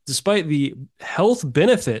testosterone, despite the health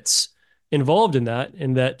benefits involved in that,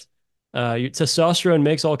 and that your testosterone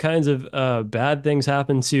makes all kinds of bad things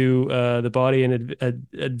happen to the body and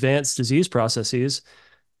advanced disease processes.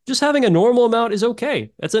 Just having a normal amount is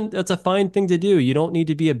okay. That's a fine thing to do. You don't need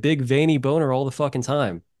to be a big veiny boner all the fucking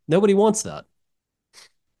time. Nobody wants that.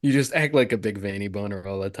 You just act like a big veiny boner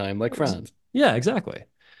all the time, like Franz. Yeah, exactly.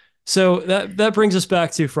 So that brings us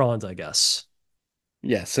back to Franz, I guess.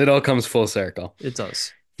 Yes, it all comes full circle. It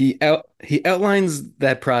does. He outlines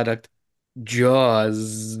that product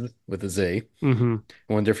Jaws with a Z. Mm-hmm.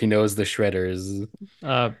 I wonder if he knows the shredders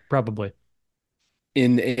Probably.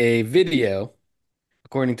 in a video.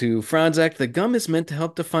 According to Franzak, the gum is meant to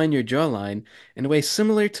help define your jawline in a way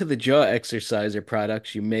similar to the jaw exerciser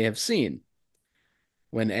products you may have seen.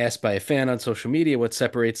 When asked by a fan on social media what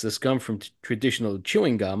separates this gum from traditional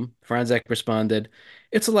chewing gum, Franzak responded,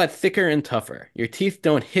 "It's a lot thicker and tougher. Your teeth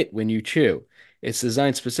don't hit when you chew. It's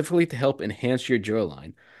designed specifically to help enhance your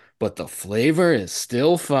jawline, but the flavor is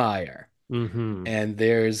still fire." Mm-hmm. And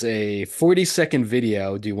there's a 40-second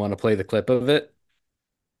video. Do you want to play the clip of it?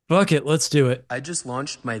 Fuck it, let's do it. I just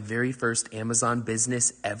launched my very first Amazon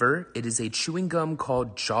business ever. It is a chewing gum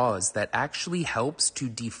called Jaws that actually helps to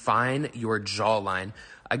define your jawline.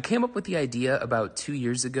 I came up with the idea about 2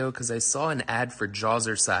 years ago because I saw an ad for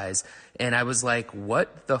Jawzrsize and I was like,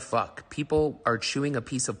 what the fuck? People are chewing a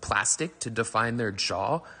piece of plastic to define their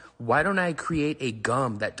jaw? Why don't I create a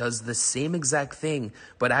gum that does the same exact thing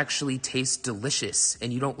but actually tastes delicious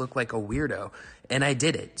and you don't look like a weirdo? And I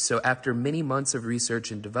did it. So after many months of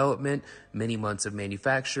research and development, many months of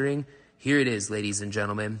manufacturing, here it is, ladies and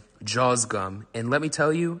gentlemen, Jaws gum. And let me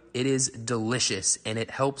tell you, it is delicious and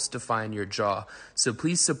it helps define your jaw. So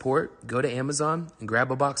please support, go to Amazon and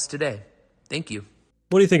grab a box today. Thank you.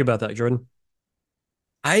 What do you think about that, Jordan?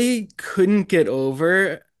 I couldn't get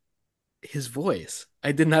over his voice.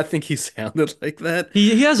 I did not think he sounded like that.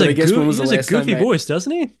 He has But I guess when was he the has a last time goofy voice,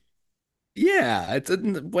 doesn't he? Yeah, it's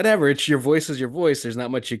whatever. It's your voice is your voice. There's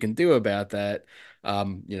not much you can do about that,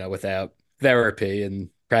 without therapy and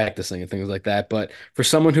practicing and things like that. But for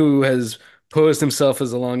someone who has posed himself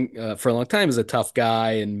as for a long time as a tough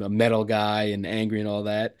guy and a metal guy and angry and all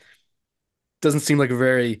that, doesn't seem like a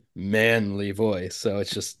very manly voice. So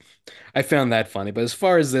it's just, I found that funny. But as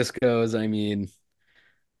far as this goes, I mean,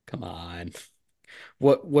 come on.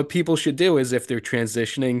 What people should do is if they're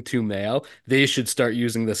transitioning to male, they should start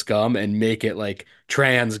using this gum and make it like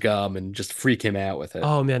trans gum and just freak him out with it.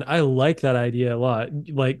 Oh man, I like that idea a lot.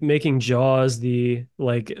 Like making Jaws the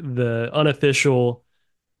unofficial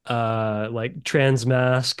like trans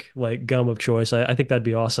mask like gum of choice. I think that'd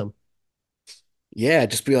be awesome. Yeah,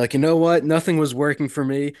 just be like, you know what? Nothing was working for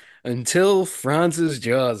me until Franz's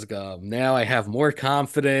Jaws gum. Now I have more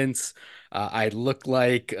confidence. I look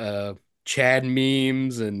like Chad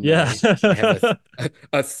memes, and Yeah. I have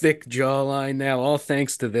a thick jawline now, all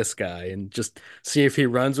thanks to this guy. And just see if he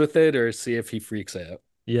runs with it or see if he freaks out.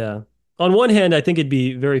 Yeah. On one hand, I think it'd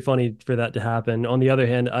be very funny for that to happen. On the other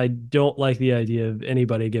hand, I don't like the idea of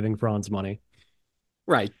anybody giving Franz money.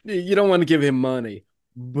 Right. You don't want to give him money,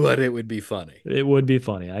 but it would be funny. It would be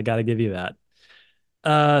funny. I got to give you that.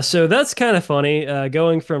 So that's kind of funny.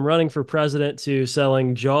 Going from running for president to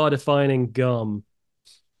selling jaw-defining gum.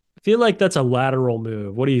 I feel like that's a lateral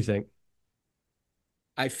move. What do you think?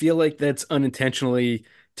 I feel like that's unintentionally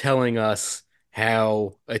telling us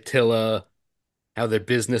how Attila, how their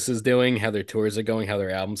business is doing, how their tours are going, how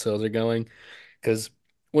their album sales are going. Because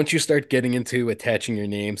once you start getting into attaching your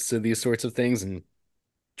names to these sorts of things and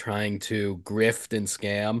trying to grift and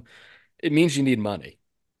scam, it means you need money.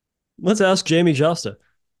 Let's ask Jamie Josta.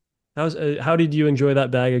 How did you enjoy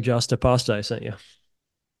that bag of Josta pasta I sent you?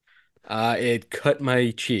 It cut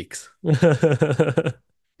my cheeks.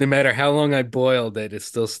 No matter how long I boiled it, it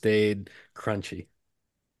still stayed crunchy.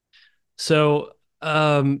 So,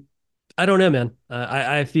 I don't know, man.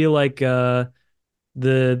 I feel like the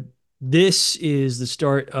this is the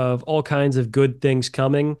start of all kinds of good things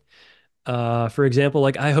coming. For example,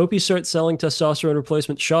 like I hope he starts selling testosterone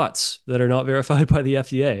replacement shots that are not verified by the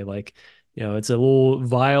FDA. Like, it's a little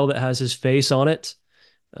vial that has his face on it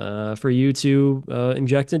for you to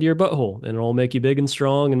inject into your butthole, and it'll make you big and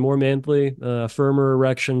strong and more manly, firmer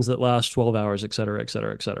erections that last 12 hours, et cetera, et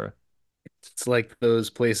cetera, et cetera. It's like those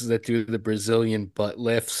places that do the Brazilian butt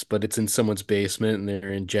lifts, but it's in someone's basement and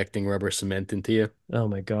they're injecting rubber cement into you. Oh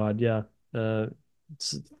my God, yeah. Uh,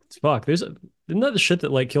 it's fuck. Isn't that the shit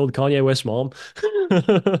that like killed Kanye West's mom?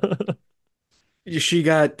 She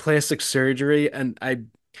got plastic surgery, and I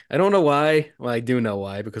don't know why. Well, I do know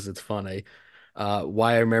why because it's funny.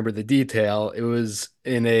 Why I remember the detail. It was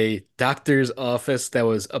in a doctor's office that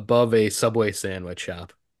was above a Subway sandwich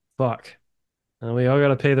shop. Fuck. We all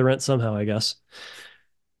gotta pay the rent somehow, I guess.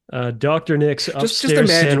 Dr. Nick's Just upstairs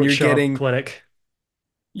imagine sandwich shop clinic.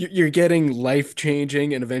 you're getting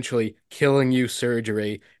life-changing and eventually killing you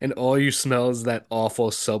surgery, and all you smell is that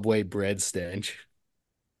awful Subway bread stench.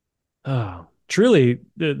 Oh, truly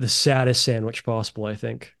the saddest sandwich possible, I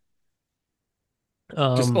think.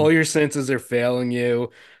 Just all Um, your senses are failing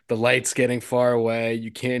you. The light's getting far away.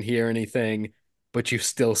 You can't hear anything, but you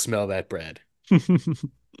still smell that bread.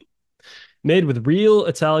 made with real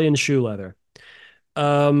Italian shoe leather.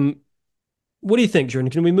 Um, what do you think,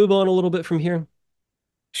 Jordan? Can we move on a little bit from here?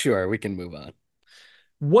 Sure, we can move on.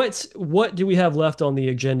 What do we have left on the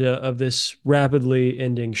agenda of this rapidly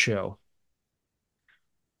ending show?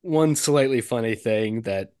 One slightly funny thing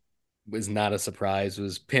that was not a surprise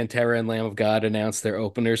was Pantera and Lamb of God announced their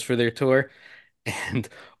openers for their tour, and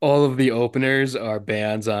all of the openers are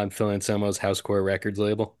bands on Phil Anselmo's Housecore Records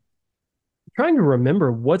label. Trying to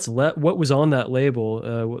remember what was on that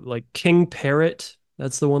label. Like King Parrot,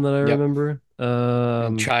 that's the one that I Yep. remember.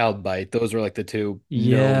 And Child Bite, those were like the two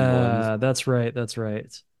known ones. Yeah, that's right. That's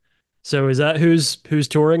right. So is that who's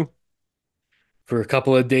touring? For a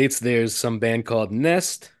couple of dates, there's some band called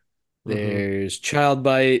Nest, Hmm. there's Child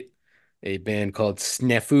Bite, a band called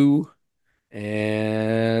Snafu,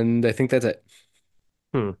 and I think that's it.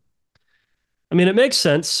 Hmm. I mean, it makes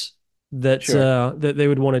sense Sure. that they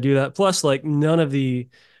would want to do that. Plus, like none of the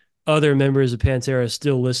other members of Pantera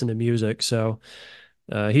still listen to music, so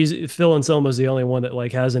he's Phil Anselmo's the only one that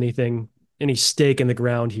like has any stake in the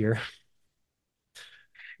ground here.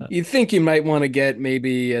 You'd think you might want to get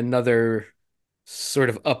maybe another sort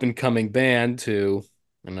of up and coming band to,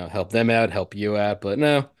 I don't know, help them out, help you out, but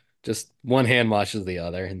no, just one hand washes the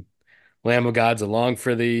other, and Lamb of God's along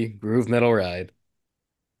for the groove metal ride,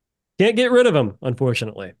 Can't get rid of them,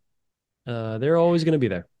 unfortunately. They're always going to be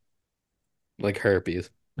there. like herpes.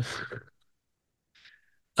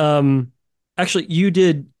 Um, actually, you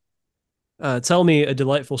did. tell me a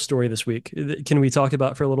delightful story this week. Can we talk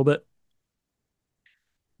about for a little bit?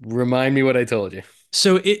 Remind me what I told you.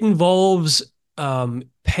 So it involves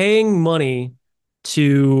paying money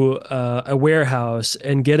to a warehouse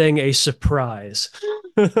and getting a surprise.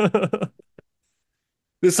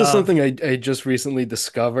 This is uh, something I just recently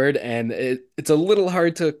discovered, and it's a little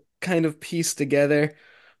hard to kind of piece together,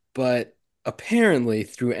 but apparently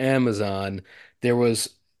through Amazon, there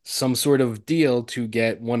was some sort of deal to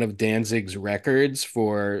get one of Danzig's records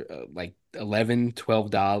for like 11,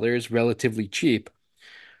 $12, relatively cheap.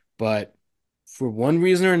 But for one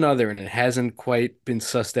reason or another, and it hasn't quite been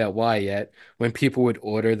sussed out why yet, when people would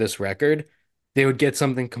order this record, they would get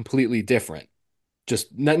something completely different.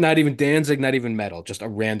 Just not even Danzig, not even metal, just a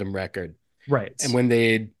random record. And right, when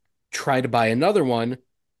they'd try to buy another one,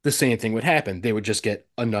 the same thing would happen. They would just get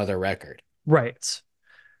another record. right.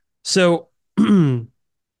 So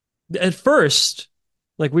at first,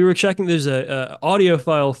 like we were checking, there's a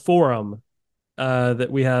audiophile forum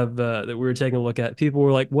that we have that we were taking a look at. People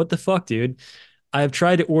were like, "What the fuck, dude? I've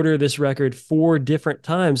tried to order this record 4 different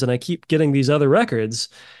times, and I keep getting these other records."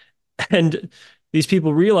 And these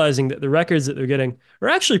people realizing that the records that they're getting are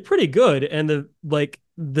actually pretty good, and the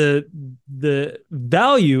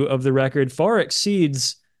value of the record far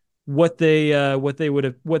exceeds what they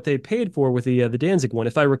paid for with the Danzig one.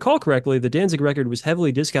 If I recall correctly, the Danzig record was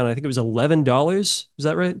heavily discounted. I think it was $11. Is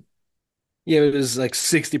that right? Yeah, it was like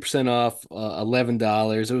 60% off,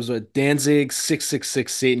 $11. It was a Danzig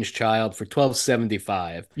 666 Satan's Child for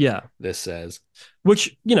 12.75, Yeah, this says.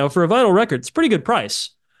 which for a vinyl record, it's a pretty good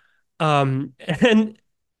price. And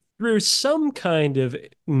through some kind of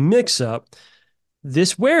mix up,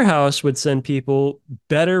 this warehouse would send people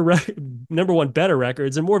number one, better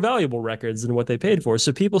records and more valuable records than what they paid for.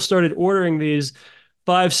 So people started ordering these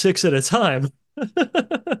five, six at a time.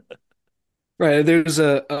 Right.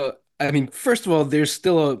 I mean, first of all, there's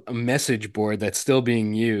still a message board that's still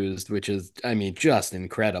being used, which is, I mean, just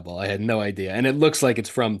incredible. I had no idea. And it looks like it's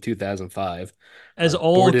from 2005. as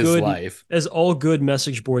all Board is good life. as all good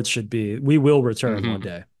message boards should be. We will return one Hmm.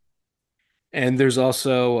 day. And there's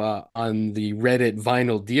also on the Reddit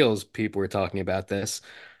vinyl deals, people were talking about this.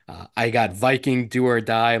 I got Viking Do or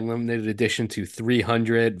Die limited edition to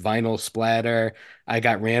 300 vinyl splatter. I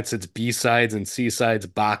got Rancid's B-sides and C-sides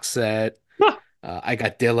box set. I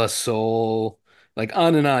got De La Soul, like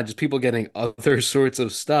on and on, just people getting other sorts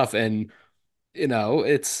of stuff. And,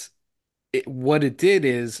 what it did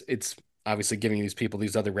is it's obviously giving these people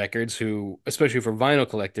these other records who, especially for vinyl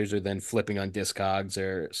collectors, are then flipping on Discogs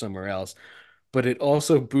or somewhere else. But it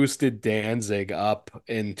also boosted Danzig up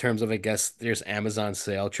in terms of, I guess, there's Amazon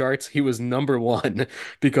sale charts. He was number one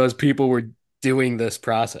because people were doing this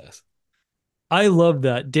process. I love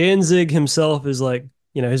that. Danzig himself is like,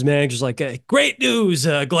 his manager's like, hey, great news,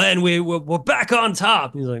 Glenn, we're back on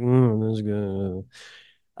top. He's like, that's good.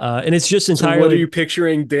 And it's just So what are entirely you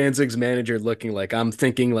picturing Danzig's manager looking like? I'm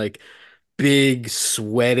thinking like big,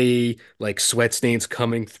 sweaty, like sweat stains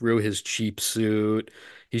coming through his cheap suit.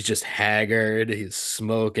 He's just haggard. He's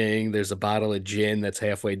smoking. There's a bottle of gin that's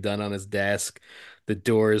halfway done on his desk. The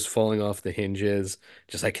door is falling off the hinges.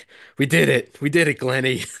 Just like, we did it. We did it,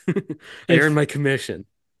 Glenny. I earned if my commission.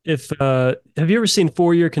 if have you ever seen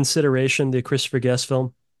For Your Consideration, the Christopher Guest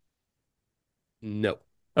film? No.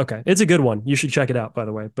 Okay, it's a good one. You should check it out, by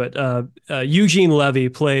the way. But Eugene Levy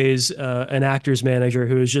plays an actor's manager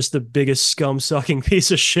who is just the biggest scum-sucking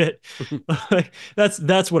piece of shit. Like,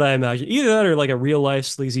 that's what I imagine. Either that or like a real life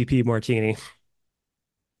sleazy P martini.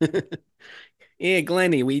 Yeah,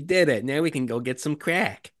 Glenny, we did it. Now we can go get some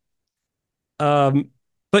crack. Um,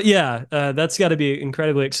 but yeah, that's got to be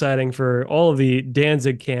incredibly exciting for all of the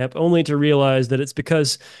Danzig camp, only to realize that it's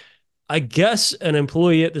because I guess an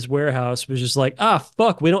employee at this warehouse was just like, ah,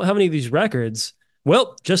 fuck, we don't have any of these records.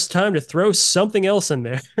 Well, just time to throw something else in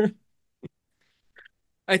there.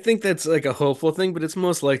 I think that's like a hopeful thing, but it's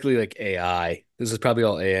most likely like AI. This is probably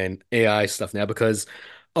all AI stuff now because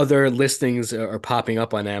other listings are popping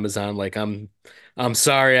up on Amazon. Like I'm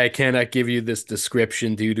sorry, I cannot give you this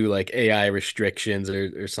description due to like AI restrictions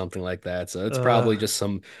or something like that. So it's Uh, probably just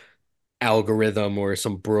some algorithm or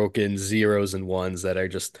some broken zeros and ones that are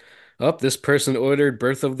just, oh, this person ordered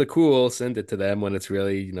Birth of the Cool, send it to them when it's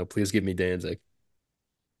really, please give me Danzig.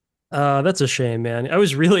 that's a shame, man. I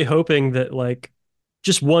was really hoping that like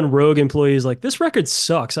just one rogue employee is like, this record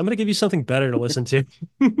sucks. I'm gonna give you something better to listen to.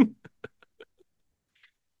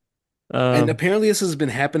 And Um, apparently this has been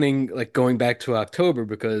happening like going back to October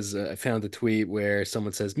because I found a tweet where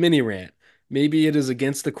someone says mini rant. Maybe it is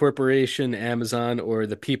against the corporation, Amazon, or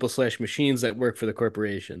the people/machines that work for the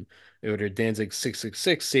corporation. I ordered Danzig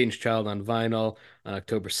 666, Satan's Child on vinyl on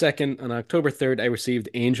October 2nd. On October 3rd, I received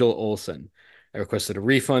Angel Olsen. I requested a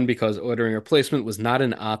refund because ordering a replacement was not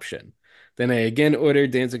an option. Then I again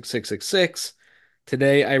ordered Danzig 666.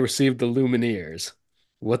 Today, I received the Lumineers.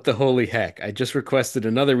 What the holy heck? I just requested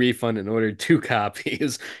another refund and ordered two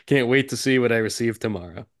copies. Can't wait to see what I receive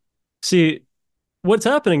tomorrow. See, what's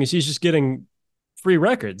happening is he's just getting free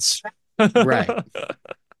records. Right. I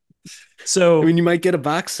So mean, you might get a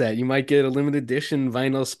box set. You might get a limited edition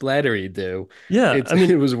vinyl splattery do. yeah, It's I it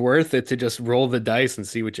mean, was worth it to just roll the dice and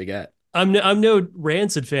see what you get. I'm no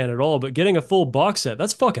Rancid fan at all, but getting a full box set,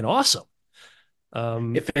 that's fucking awesome.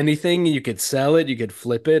 If anything, you could sell it, you could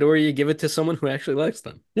flip it, or you give it to someone who actually likes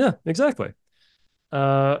them. Yeah, exactly.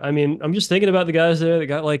 I mean, I'm just thinking about the guys there that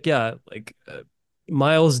got like, yeah, like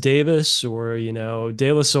Miles Davis or,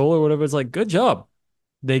 De La Soul or whatever. It's like, good job.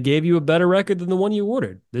 They gave you a better record than the one you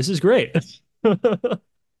ordered. This is great.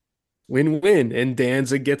 Win-win. And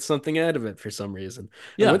Danzig gets something out of it for some reason. I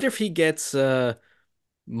Yeah, wonder if he gets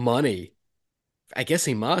money. I guess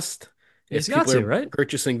he must. he's If got people to, are right?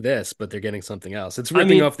 purchasing this, but they're getting something else. It's I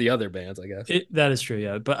ripping mean, off the other bands, I guess. that is true,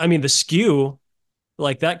 yeah. But I mean, the skew,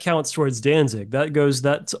 like that counts towards Danzig.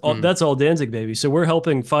 Mhm. That's all Danzig, baby. So we're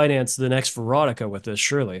helping finance the next Veronica with this,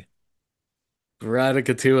 surely.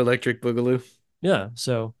 Veronica 2, Electric Boogaloo. Yeah.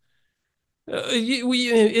 So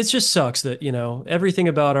it just sucks that, everything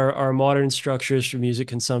about our modern structures for music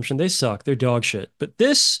consumption, they suck. They're dog shit. But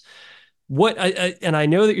this, and I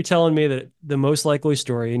know that you're telling me that the most likely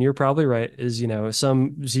story, and you're probably right, is,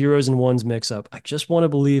 some zeros and ones mix up. I just want to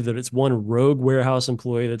believe that it's one rogue warehouse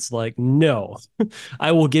employee that's like, no,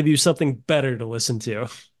 I will give you something better to listen to.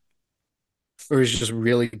 Or he's just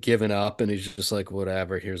really given up and he's just like,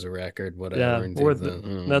 whatever, here's a record, whatever, Yeah. and Or take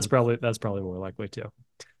the that's probably more likely too.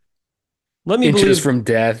 Let me inches believe, from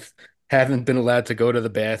death, haven't been allowed to go to the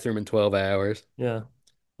bathroom in 12 hours. yeah.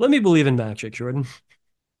 Let me believe in magic, Jordan.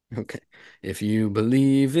 Okay. If you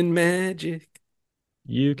believe in magic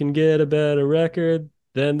You can get a better record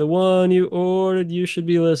than the one you ordered. You should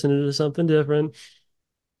be listening to something different.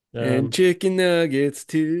 and Um, chicken nuggets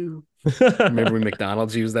too. Remember when I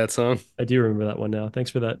McDonald's used that song? do remember that one now. Thanks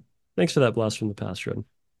for that. Thanks for that blast from the past, Jordan.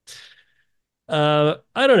 I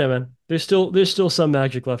don't know, man. There's still some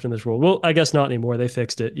magic left in this world. Well, I guess not anymore. They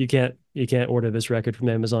fixed it. You can't order this record from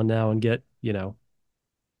Amazon now and get,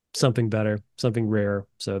 something better, something rare.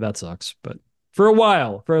 So that sucks. But for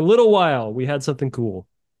a little while, we had something cool.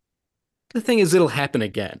 The thing is, it'll happen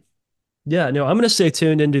again. Yeah, no, I'm gonna stay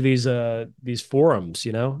tuned into these forums,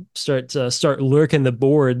 start lurking the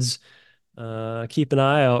boards, keep an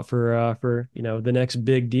eye out for the next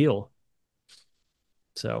big deal.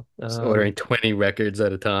 So Just ordering 20 records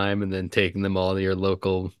at a time and then taking them all to your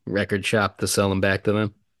local record shop to sell them back to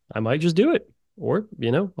them. I might just do it, or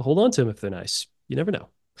hold on to them if they're nice. You never know.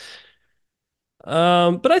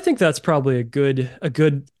 But I think that's probably a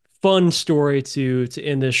good fun story to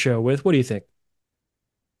end this show with. What do you think?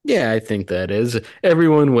 Yeah, I think that is.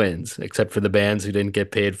 Everyone wins, except for the bands who didn't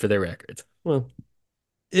get paid for their records. Well,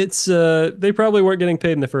 it's they probably weren't getting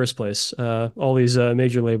paid in the first place. All these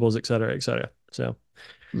major labels, et cetera, et cetera. So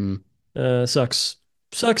Mm. sucks.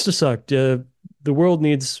 Sucks to suck. The world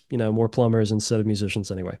needs, more plumbers instead of musicians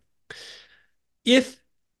anyway. If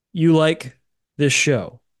you like this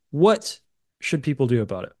show, what should people do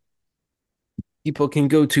about it? People can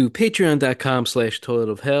go to patreon.com/toilet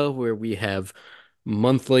of hell, where we have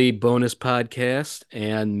monthly bonus podcasts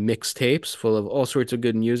and mixtapes full of all sorts of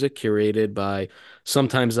good music curated by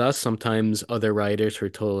sometimes us, sometimes other writers for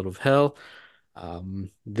Toilet of Hell.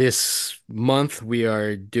 This month we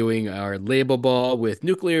are doing our label ball with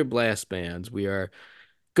Nuclear Blast Bands. We are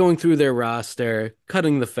going through their roster,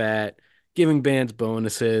 cutting the fat, giving bands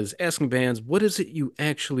bonuses, asking bands, what is it you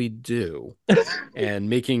actually do? And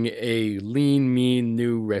making a lean, mean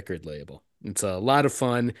new record label. It's a lot of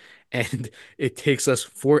fun, and it takes us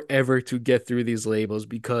forever to get through these labels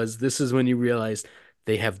because this is when you realize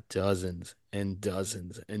they have dozens and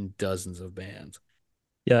dozens and dozens of bands.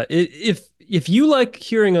 Yeah, if you like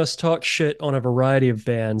hearing us talk shit on a variety of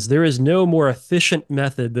bands, there is no more efficient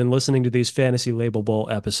method than listening to these fantasy label ball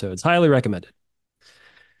episodes. Highly recommended.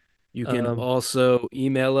 You can Um, also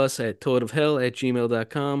email us at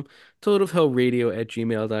toadofhell@gmail.com,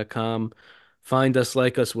 toadofhellradio@gmail.com. Find us,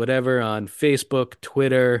 like us, whatever on Facebook,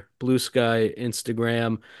 Twitter, Blue Sky,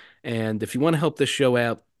 Instagram. And if you want to help this show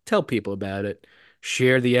out, tell people about it.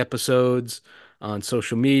 Share the episodes on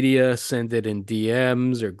social media, send it in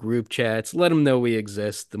DMs or group chats. Let them know we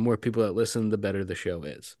exist. The more people that listen, the better the show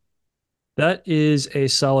is. that is a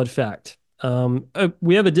solid fact.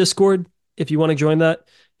 We have a Discord. If you want to join that,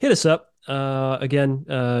 hit us up. Again,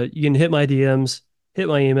 you can hit my DMs, hit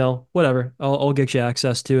my email, whatever. I'll get you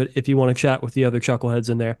access to it if you want to chat with the other chuckleheads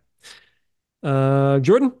in there.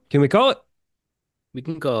 Jordan, can we call it? We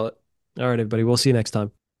can call it. All right, everybody. We'll see you next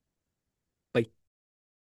time. Bye.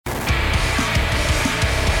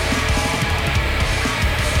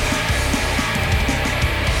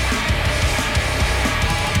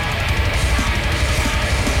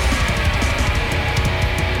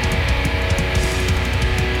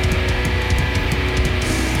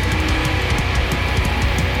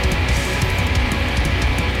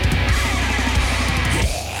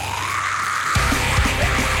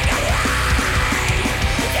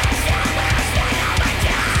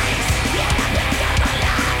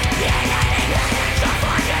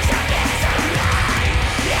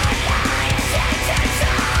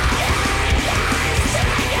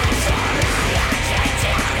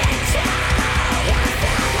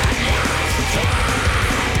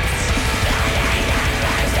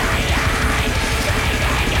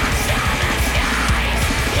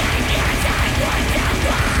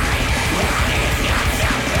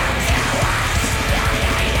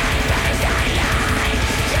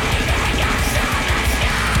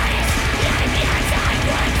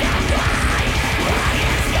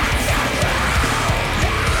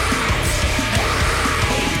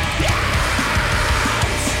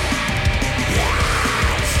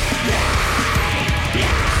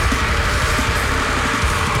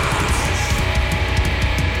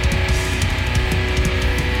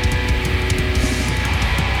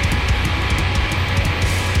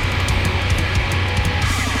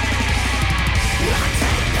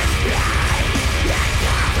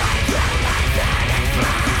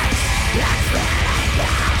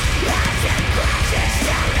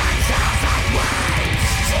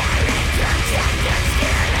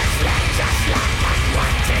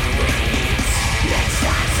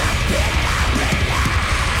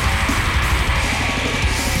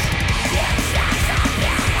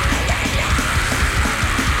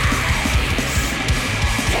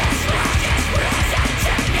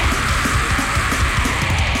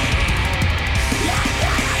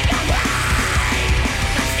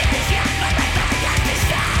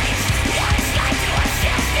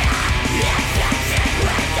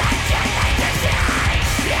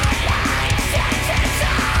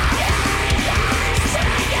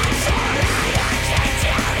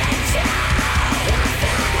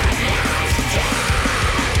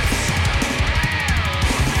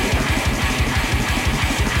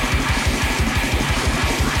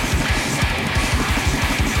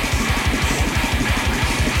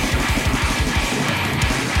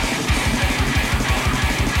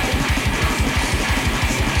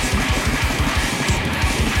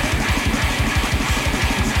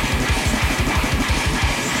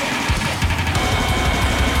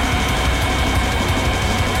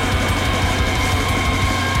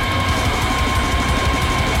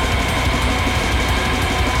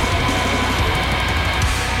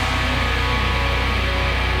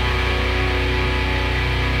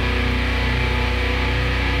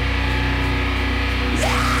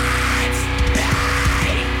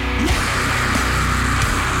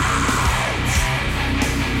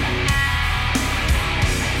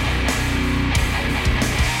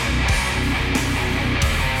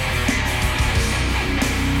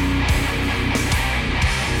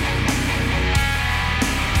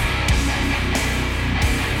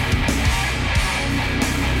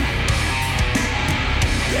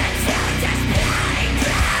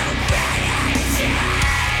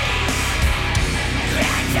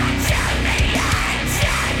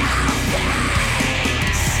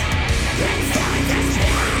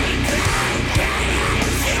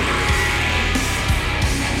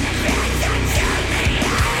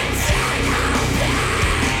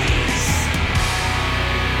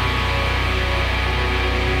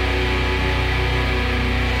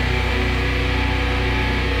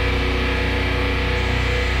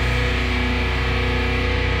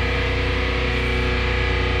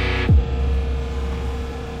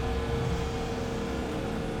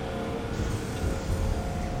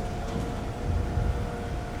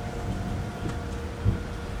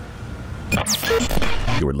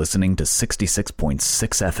 You're listening to 66.6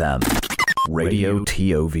 FM. Radio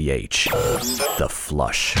TOVH. The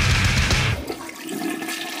Flush.